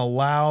are going to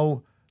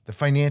allow the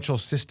financial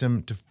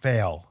system to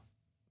fail,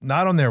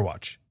 not on their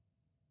watch.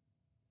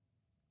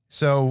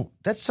 So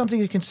that's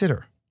something to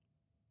consider.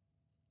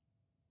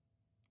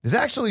 There's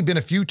actually been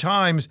a few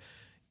times,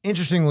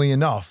 interestingly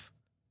enough,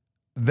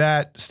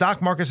 that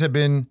stock markets have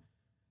been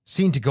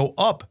seen to go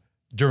up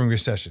during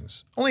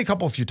recessions. Only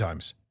a few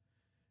times.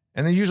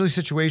 And they're usually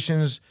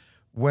situations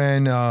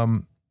when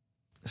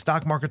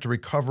stock markets are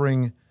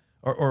recovering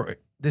or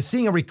they're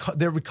seeing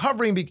they're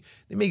recovering. They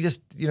may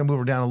just,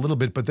 move down a little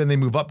bit, but then they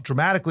move up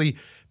dramatically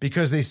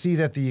because they see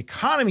that the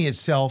economy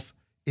itself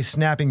is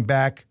snapping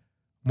back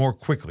more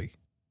quickly.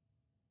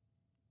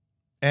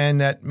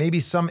 And that maybe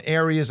some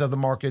areas of the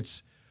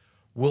markets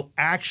will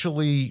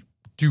actually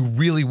do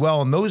really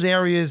well. And those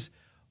areas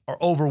are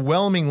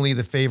overwhelmingly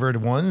the favored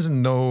ones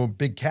and no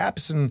big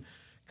caps and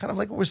kind of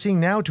like what we're seeing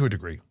now to a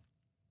degree.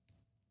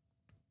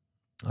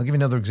 I'll give you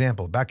another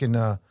example. Back in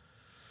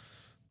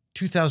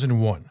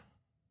 2001,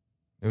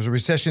 there was a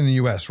recession in the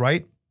U.S.,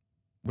 right?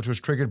 Which was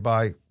triggered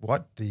by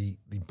what? The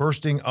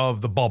bursting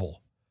of the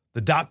bubble,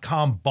 the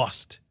dot-com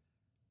bust.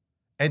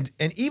 And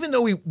even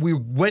though we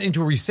went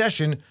into a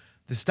recession,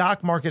 the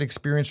stock market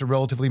experienced a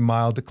relatively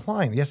mild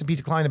decline. The S&P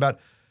declined about,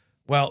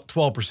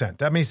 12%.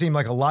 That may seem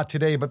like a lot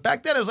today, but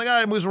back then it was like,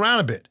 it moves around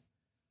a bit.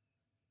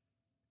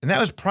 And that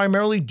was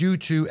primarily due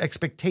to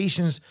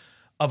expectations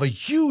of a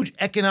huge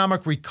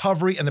economic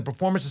recovery and the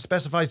performance of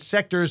specified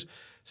sectors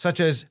such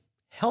as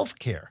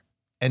healthcare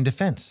and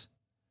defense.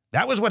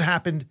 That was what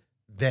happened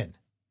then.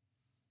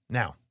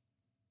 Now,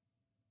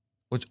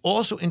 what's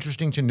also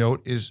interesting to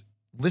note is,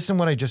 listen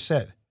what I just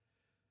said.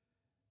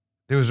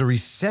 There was a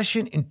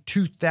recession in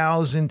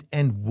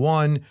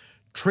 2001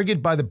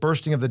 triggered by the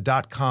bursting of the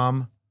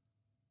dot-com,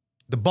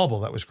 the bubble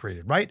that was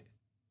created, right?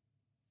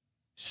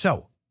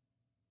 So,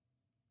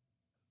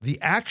 the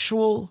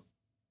actual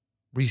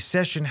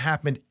recession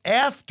happened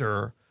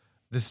after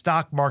the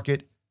stock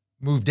market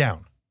moved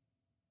down.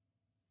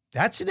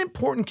 That's an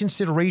important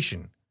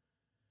consideration.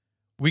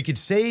 We could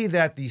say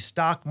that the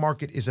stock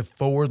market is a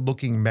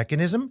forward-looking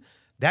mechanism.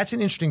 That's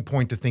an interesting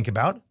point to think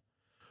about.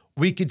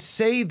 We could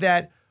say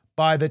that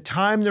by the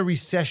time the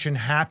recession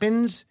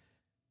happens,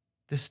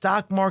 the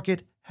stock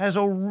market has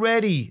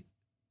already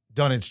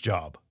done its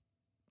job.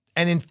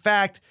 And in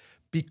fact,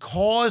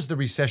 because the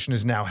recession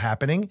is now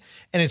happening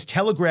and it's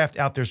telegraphed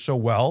out there so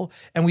well,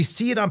 and we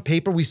see it on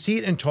paper, we see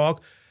it in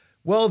talk,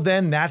 well,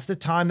 then that's the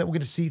time that we're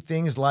going to see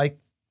things like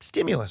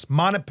stimulus,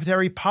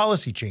 monetary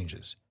policy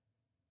changes.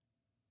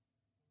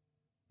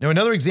 Now,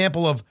 another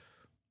example of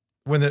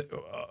when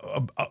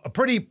a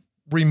pretty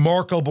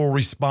remarkable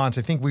response,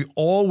 I think we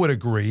all would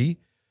agree,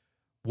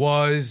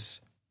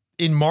 was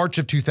in March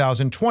of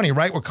 2020,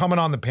 right? We're coming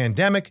on the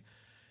pandemic.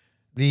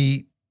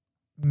 The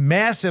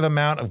massive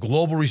amount of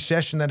global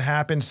recession that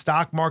happened.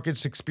 Stock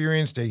markets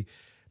experienced a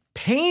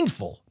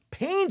painful,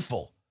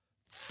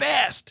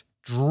 fast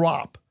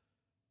drop,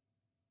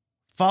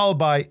 followed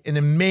by an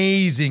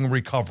amazing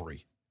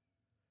recovery.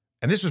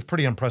 And this was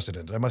pretty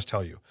unprecedented, I must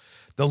tell you.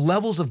 The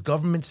levels of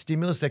government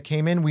stimulus that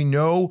came in, we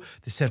know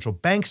the central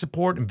bank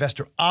support,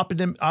 investor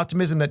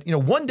optimism that,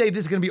 one day this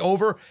is going to be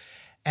over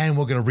and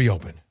we're going to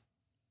reopen.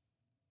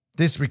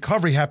 This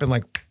recovery happened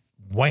like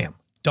wham,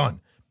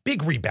 done.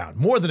 Big rebound,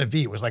 more than a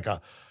V. It was like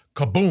a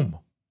kaboom.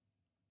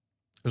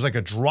 It was like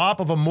a drop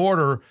of a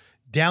mortar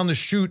down the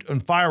chute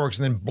on fireworks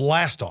and then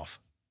blast off.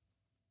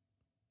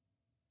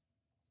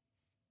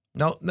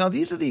 Now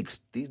these are the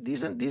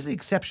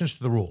exceptions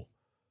to the rule.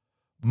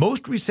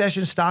 Most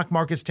recession stock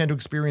markets tend to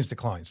experience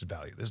declines in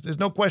value. There's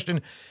no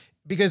question,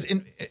 because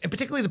and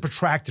particularly the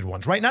protracted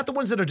ones, right? Not the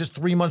ones that are just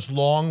 3 months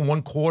long,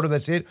 1 quarter,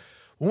 that's it.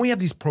 When we have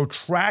these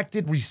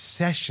protracted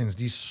recessions,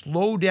 these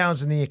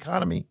slowdowns in the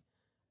economy,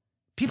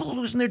 people are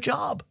losing their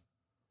job.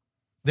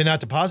 They're not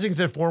depositing to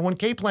their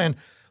 401k plan.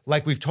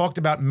 Like we've talked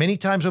about many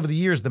times over the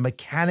years, the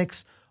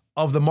mechanics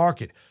of the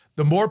market.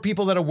 The more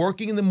people that are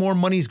working and the more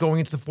money is going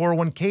into the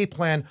 401k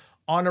plan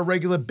on a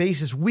regular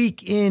basis,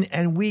 week in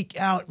and week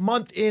out,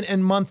 month in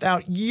and month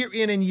out, year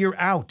in and year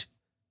out.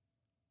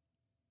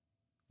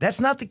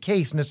 That's not the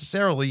case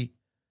necessarily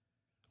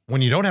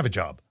when you don't have a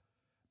job.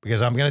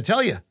 Because I'm going to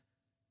tell you,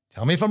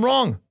 tell me if I'm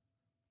wrong.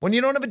 When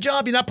you don't have a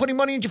job, you're not putting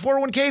money into your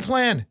 401k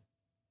plan.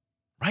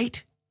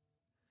 Right?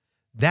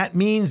 That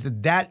means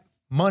that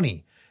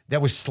money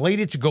that was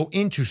slated to go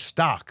into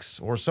stocks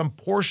or some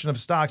portion of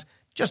stocks,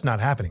 just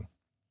not happening.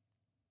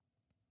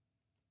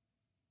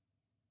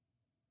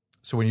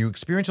 So when you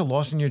experience a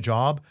loss in your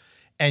job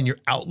and your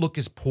outlook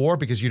is poor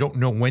because you don't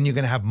know when you're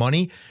going to have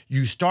money,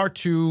 you start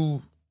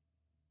to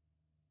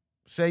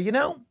say,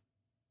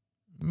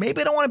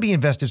 maybe I don't want to be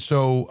invested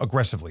so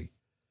aggressively.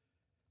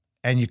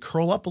 And you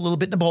curl up a little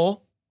bit in a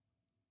ball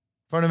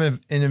from an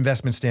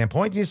investment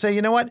standpoint. And you say,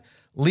 you know what?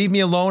 Leave me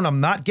alone.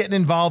 I'm not getting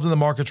involved in the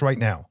markets right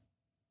now.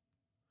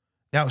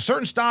 Now,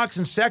 certain stocks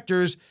and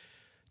sectors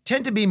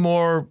tend to be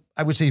more,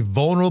 I would say,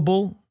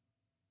 vulnerable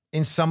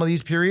in some of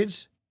these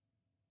periods.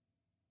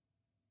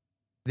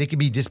 They can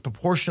be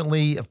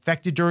disproportionately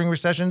affected during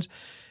recessions.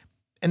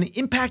 And the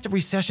impact of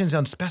recessions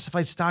on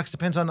specified stocks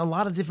depends on a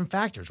lot of different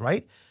factors,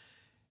 right?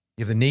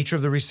 You have the nature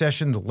of the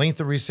recession, the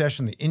length of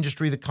recession, the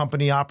industry the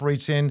company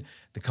operates in,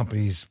 the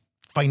company's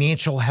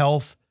financial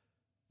health,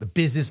 the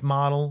business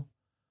model.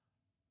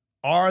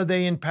 Are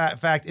they in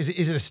fact, is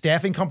it a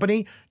staffing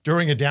company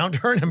during a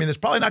downturn? I mean, it's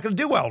probably not going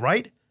to do well,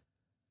 right?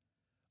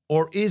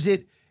 Or is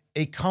it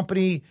a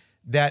company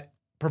that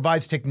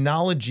provides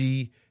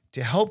technology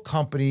to help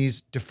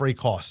companies defray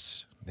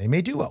costs? They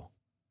may do well.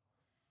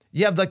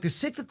 You have like the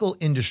cyclical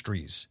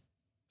industries,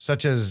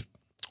 such as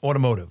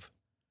automotive,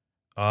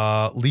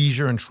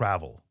 leisure and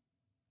travel,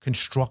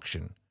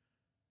 construction.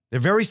 They're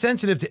very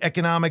sensitive to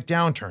economic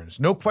downturns.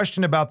 No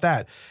question about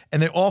that.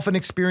 And they often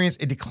experience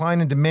a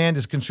decline in demand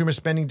as consumer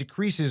spending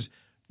decreases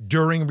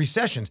during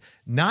recessions.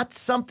 Not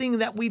something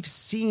that we've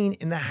seen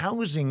in the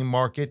housing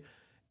market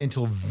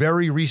until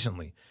very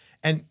recently.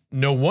 And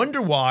no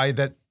wonder why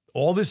that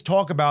all this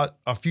talk about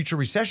a future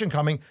recession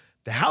coming,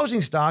 the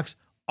housing stocks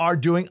are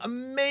doing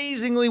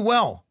amazingly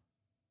well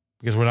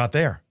because we're not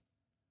there.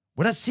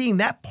 We're not seeing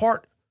that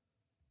part.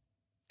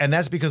 And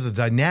that's because of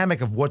the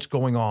dynamic of what's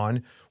going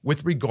on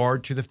with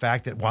regard to the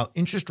fact that while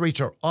interest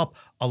rates are up,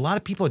 a lot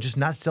of people are just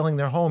not selling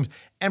their homes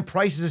and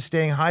prices are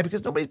staying high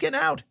because nobody's getting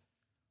out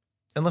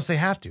unless they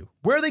have to.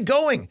 Where are they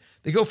going?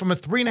 They go from a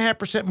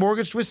 3.5%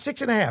 mortgage to a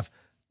 6.5%.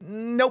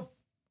 Nope,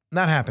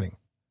 not happening.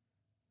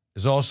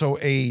 There's also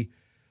a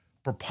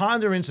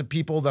preponderance of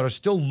people that are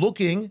still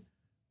looking.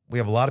 We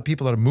have a lot of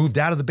people that have moved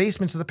out of the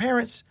basements of the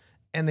parents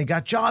and they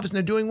got jobs and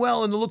they're doing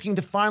well and they're looking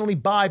to finally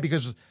buy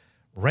because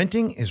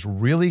renting is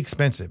really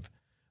expensive.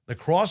 The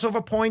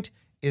crossover point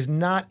is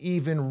not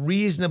even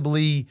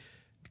reasonably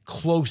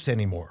close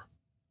anymore,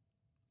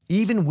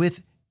 even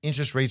with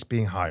interest rates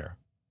being higher.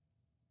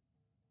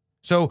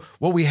 So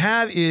what we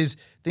have is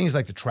things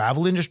like the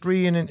travel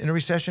industry in a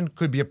recession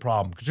could be a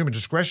problem. Consumer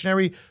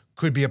discretionary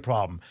could be a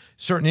problem.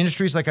 Certain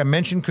industries, like I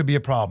mentioned, could be a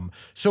problem.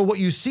 So what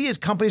you see is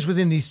companies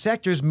within these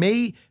sectors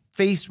may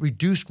face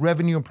reduced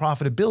revenue and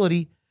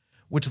profitability,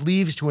 which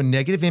leads to a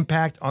negative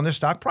impact on their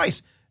stock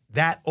price.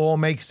 That all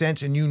makes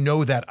sense, and you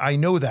know that. I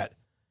know that.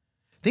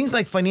 Things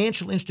like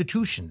financial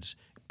institutions,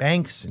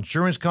 banks,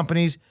 insurance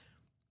companies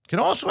can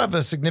also have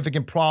a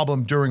significant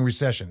problem during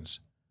recessions,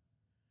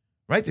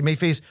 right? They may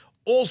face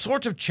all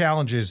sorts of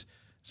challenges,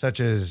 such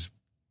as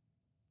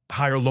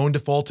higher loan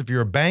defaults if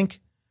you're a bank.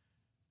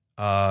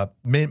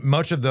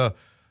 Much of the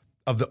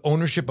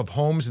ownership of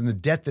homes and the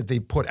debt that they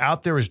put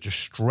out there is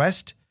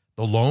distressed.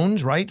 The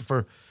loans, right,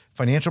 for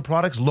financial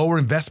products, lower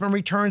investment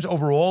returns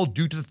overall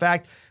due to the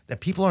fact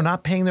that people are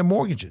not paying their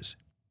mortgages.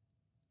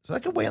 So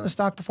that could weigh on the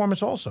stock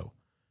performance also.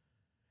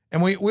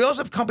 And we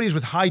also have companies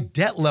with high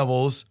debt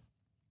levels,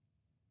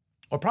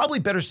 or probably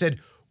better said,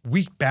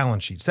 weak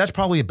balance sheets. That's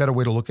probably a better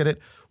way to look at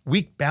it.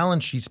 Weak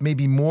balance sheets may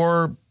be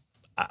more,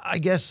 I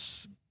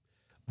guess,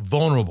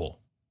 vulnerable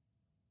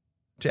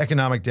to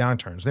economic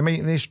downturns. They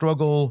may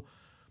struggle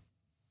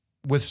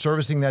with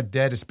servicing that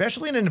debt,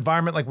 especially in an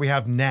environment like we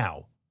have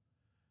now.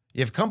 You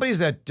have companies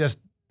that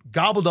just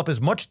gobbled up as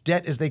much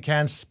debt as they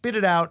can, spit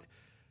it out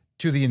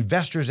to the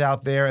investors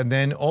out there, and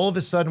then all of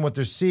a sudden what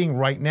they're seeing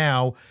right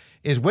now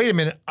is, wait a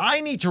minute,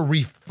 I need to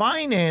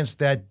refinance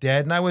that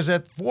debt, and I was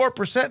at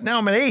 4%, now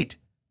I'm at 8%.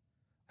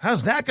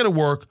 How's that going to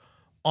work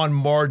on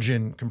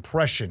margin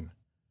compression?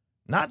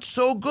 Not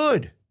so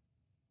good.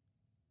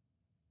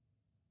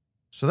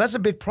 So that's a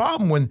big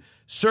problem when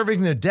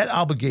serving their debt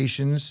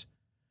obligations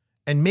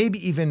and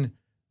maybe even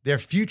their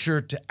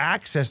future to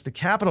access the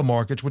capital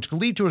markets, which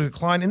could lead to a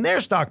decline in their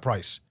stock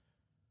price.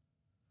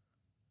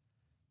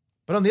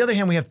 But on the other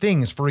hand, we have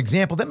things, for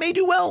example, that may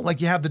do well,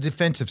 like you have the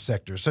defensive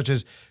sectors, such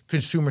as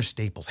consumer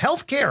staples.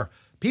 Healthcare.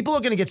 People are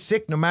going to get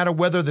sick no matter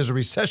whether there's a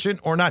recession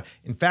or not.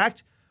 In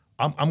fact,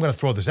 I'm going to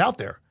throw this out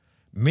there.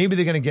 Maybe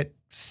they're going to get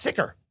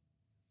sicker,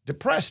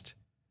 depressed.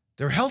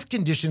 Their health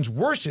conditions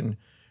worsen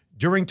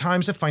during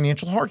times of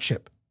financial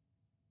hardship.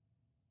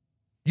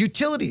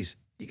 Utilities.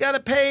 You got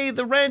to pay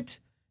the rent.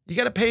 You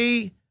got to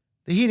pay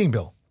the heating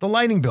bill, the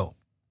lighting bill.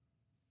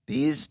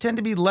 These tend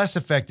to be less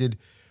affected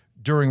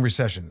during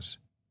recessions.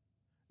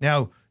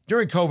 Now,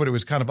 during COVID, it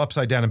was kind of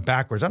upside down and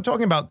backwards. I'm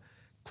talking about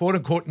quote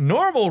unquote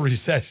normal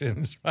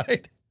recessions,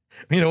 right?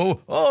 You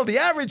know, the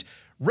average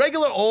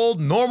regular old,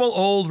 normal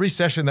old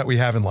recession that we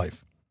have in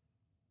life.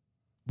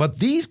 But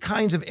these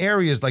kinds of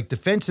areas like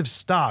defensive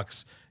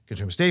stocks,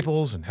 consumer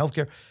staples and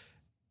healthcare,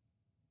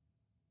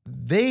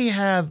 they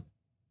have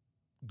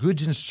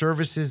goods and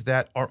services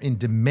that are in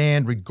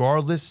demand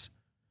regardless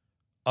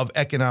of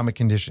economic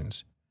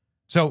conditions.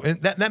 So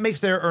that makes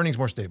their earnings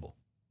more stable.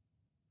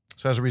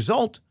 So as a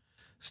result,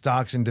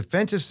 stocks in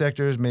defensive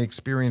sectors may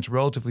experience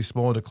relatively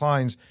small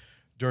declines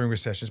during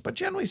recessions. But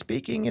generally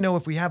speaking,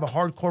 if we have a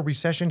hardcore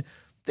recession,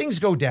 things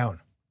go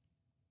down.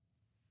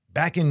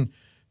 Back in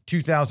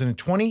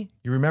 2020,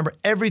 you remember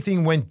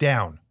everything went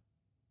down.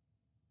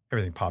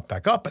 Everything popped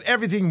back up, but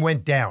everything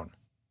went down.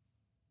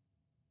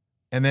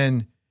 And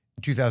then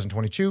in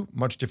 2022,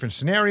 much different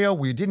scenario.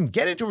 We didn't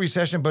get into a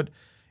recession, but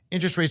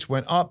interest rates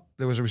went up.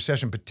 There was a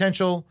recession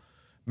potential.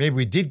 Maybe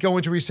we did go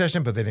into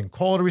recession, but they didn't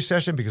call it a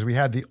recession because we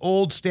had the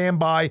old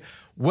standby,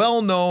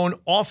 well-known,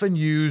 often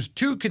used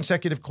 2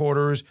 consecutive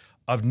quarters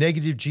of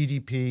negative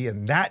GDP,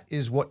 and that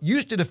is what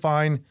used to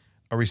define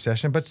a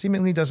recession, but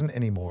seemingly doesn't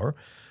anymore.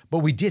 But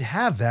we did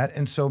have that,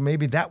 and so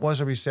maybe that was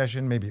a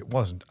recession, maybe it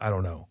wasn't. I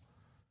don't know.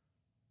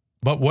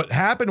 But what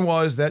happened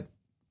was that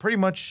pretty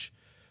much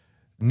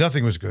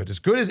nothing was good. As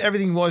good as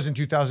everything was in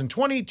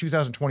 2020,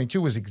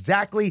 2022 was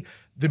exactly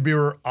the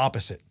mirror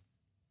opposite.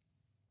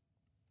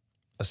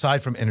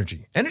 Aside from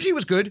energy. Energy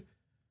was good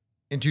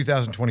in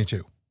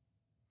 2022.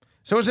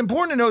 So it's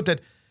important to note that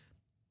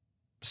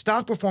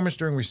stock performance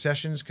during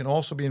recessions can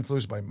also be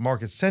influenced by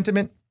market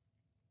sentiment,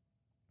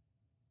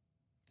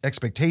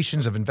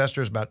 expectations of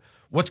investors about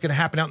what's going to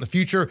happen out in the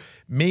future.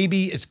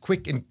 Maybe it's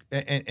quick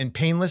and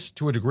painless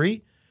to a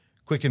degree,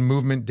 quick in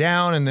movement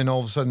down, and then all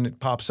of a sudden it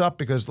pops up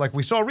because like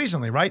we saw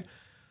recently, right?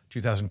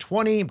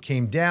 2020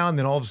 came down,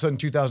 then all of a sudden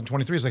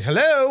 2023 is like,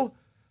 hello,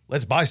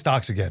 let's buy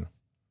stocks again.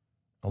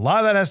 A lot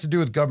of that has to do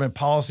with government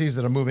policies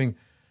that are moving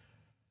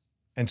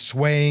and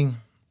swaying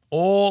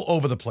all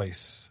over the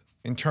place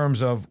in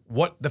terms of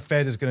what the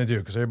Fed is going to do,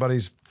 because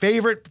everybody's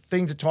favorite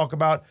thing to talk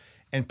about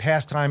and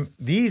pastime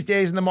these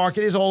days in the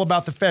market is all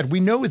about the Fed. We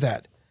know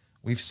that.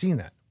 We've seen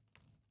that.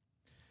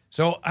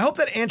 So I hope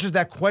that answers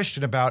that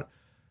question about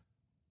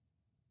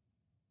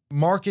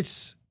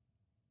markets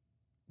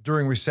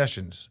during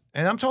recessions.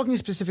 And I'm talking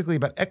specifically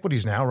about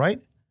equities now, right?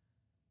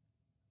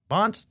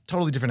 Bonds,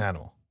 totally different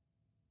animal.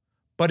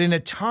 But in a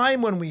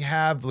time when we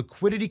have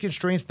liquidity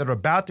constraints that are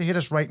about to hit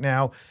us right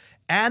now,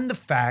 and the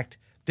fact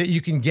that you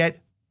can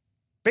get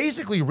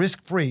basically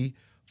risk-free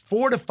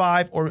 4 to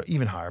 5 or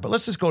even higher, but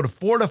let's just go to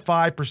 4 to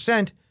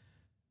 5%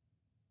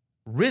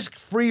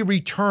 risk-free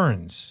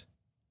returns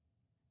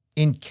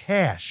in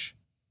cash.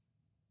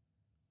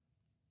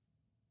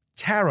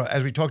 Tara,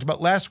 as we talked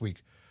about last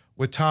week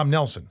with Tom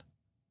Nelson,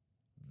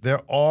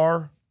 there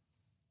are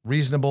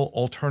reasonable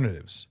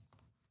alternatives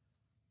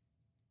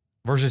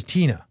versus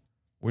Tina,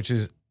 which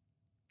is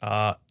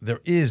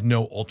there is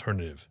no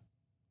alternative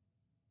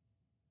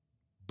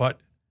but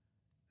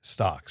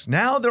stocks.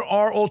 Now there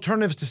are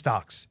alternatives to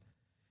stocks.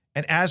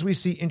 And as we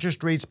see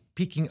interest rates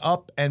peaking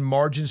up and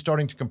margins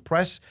starting to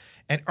compress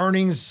and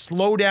earnings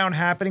slowdown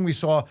happening, we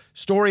saw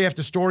story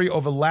after story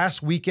over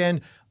last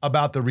weekend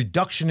about the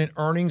reduction in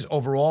earnings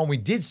overall. And we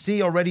did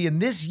see already in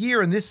this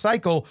year, in this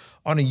cycle,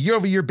 on a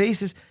year-over-year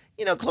basis,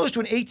 close to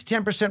an 8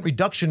 to 10%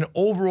 reduction in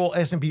overall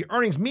S&P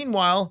earnings.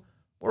 Meanwhile,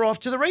 we're off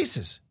to the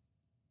races.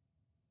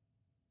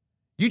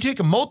 You take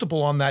a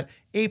multiple on that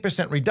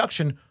 8%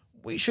 reduction,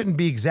 we shouldn't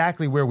be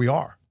exactly where we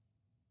are.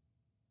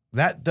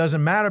 That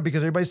doesn't matter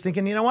because everybody's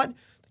thinking, you know what?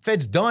 The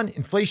Fed's done.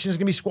 Inflation is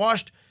going to be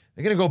squashed.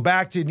 They're going to go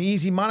back to an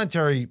easy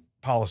monetary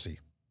policy.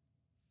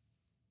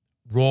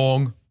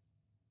 Wrong.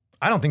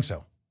 I don't think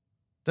so.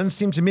 Doesn't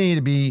seem to me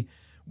to be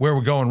where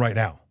we're going right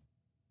now.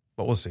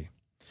 But we'll see.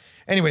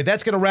 Anyway,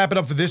 that's going to wrap it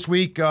up for this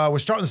week. We're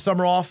starting the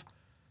summer off,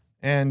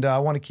 and I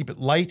want to keep it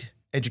light,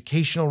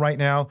 educational right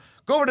now.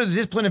 Go over to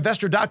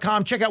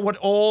thedisciplinedinvestor.com. Check out what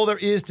all there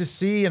is to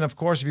see. And, of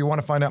course, if you want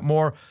to find out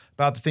more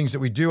about the things that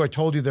we do, I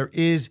told you there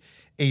is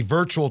a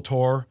virtual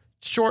tour.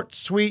 Short,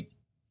 sweet.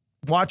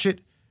 Watch it.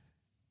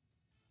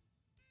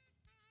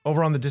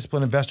 Over on the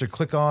Disciplined Investor,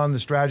 click on the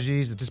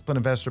strategies, the Disciplined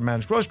Investor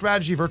Managed Growth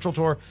Strategy virtual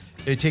tour.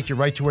 It'll take you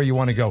right to where you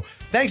want to go.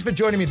 Thanks for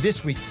joining me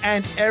this week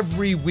and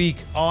every week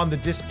on the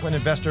Disciplined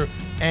Investor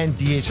and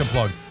DH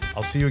Unplugged.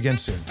 I'll see you again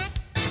soon.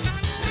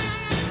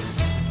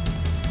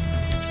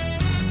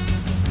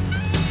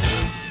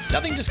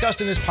 Nothing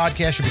discussed in this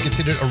podcast should be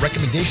considered a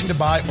recommendation to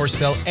buy or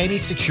sell any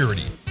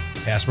security.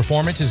 Past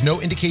performance is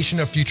no indication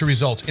of future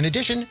results. In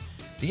addition,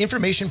 the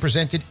information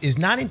presented is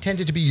not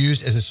intended to be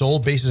used as a sole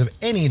basis of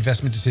any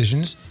investment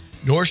decisions,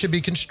 nor should be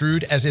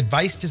construed as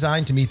advice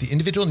designed to meet the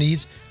individual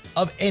needs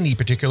of any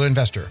particular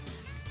investor.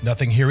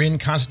 Nothing herein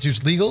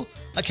constitutes legal,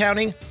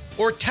 accounting,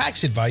 or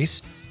tax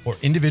advice or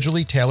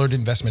individually tailored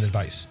investment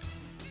advice.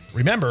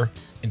 Remember,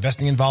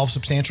 investing involves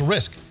substantial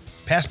risk.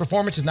 Past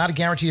performance is not a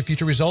guarantee of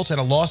future results, and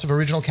a loss of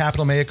original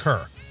capital may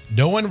occur.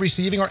 No one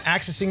receiving or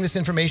accessing this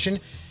information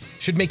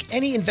should make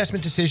any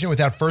investment decision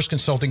without first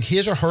consulting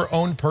his or her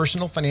own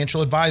personal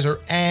financial advisor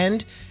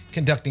and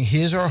conducting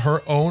his or her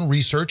own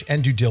research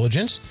and due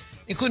diligence,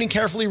 including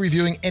carefully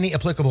reviewing any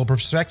applicable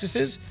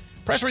prospectuses,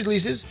 press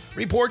releases,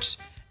 reports,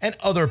 and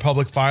other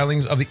public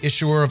filings of the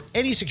issuer of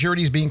any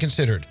securities being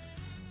considered.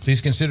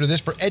 Please consider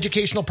this for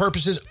educational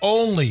purposes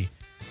only.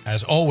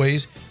 As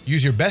always,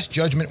 use your best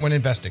judgment when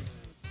investing.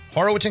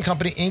 Horowitz &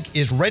 Company, Inc.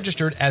 is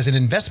registered as an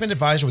investment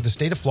advisor with the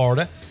state of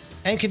Florida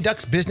and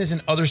conducts business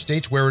in other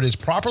states where it is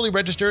properly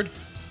registered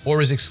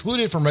or is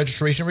excluded from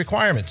registration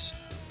requirements.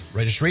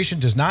 Registration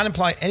does not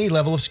imply any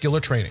level of skill or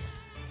training.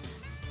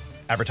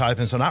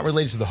 Advertisements are not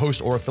related to the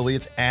host or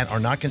affiliates and are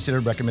not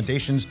considered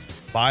recommendations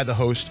by the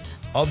host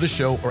of the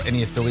show or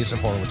any affiliates of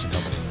Horowitz &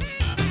 Company.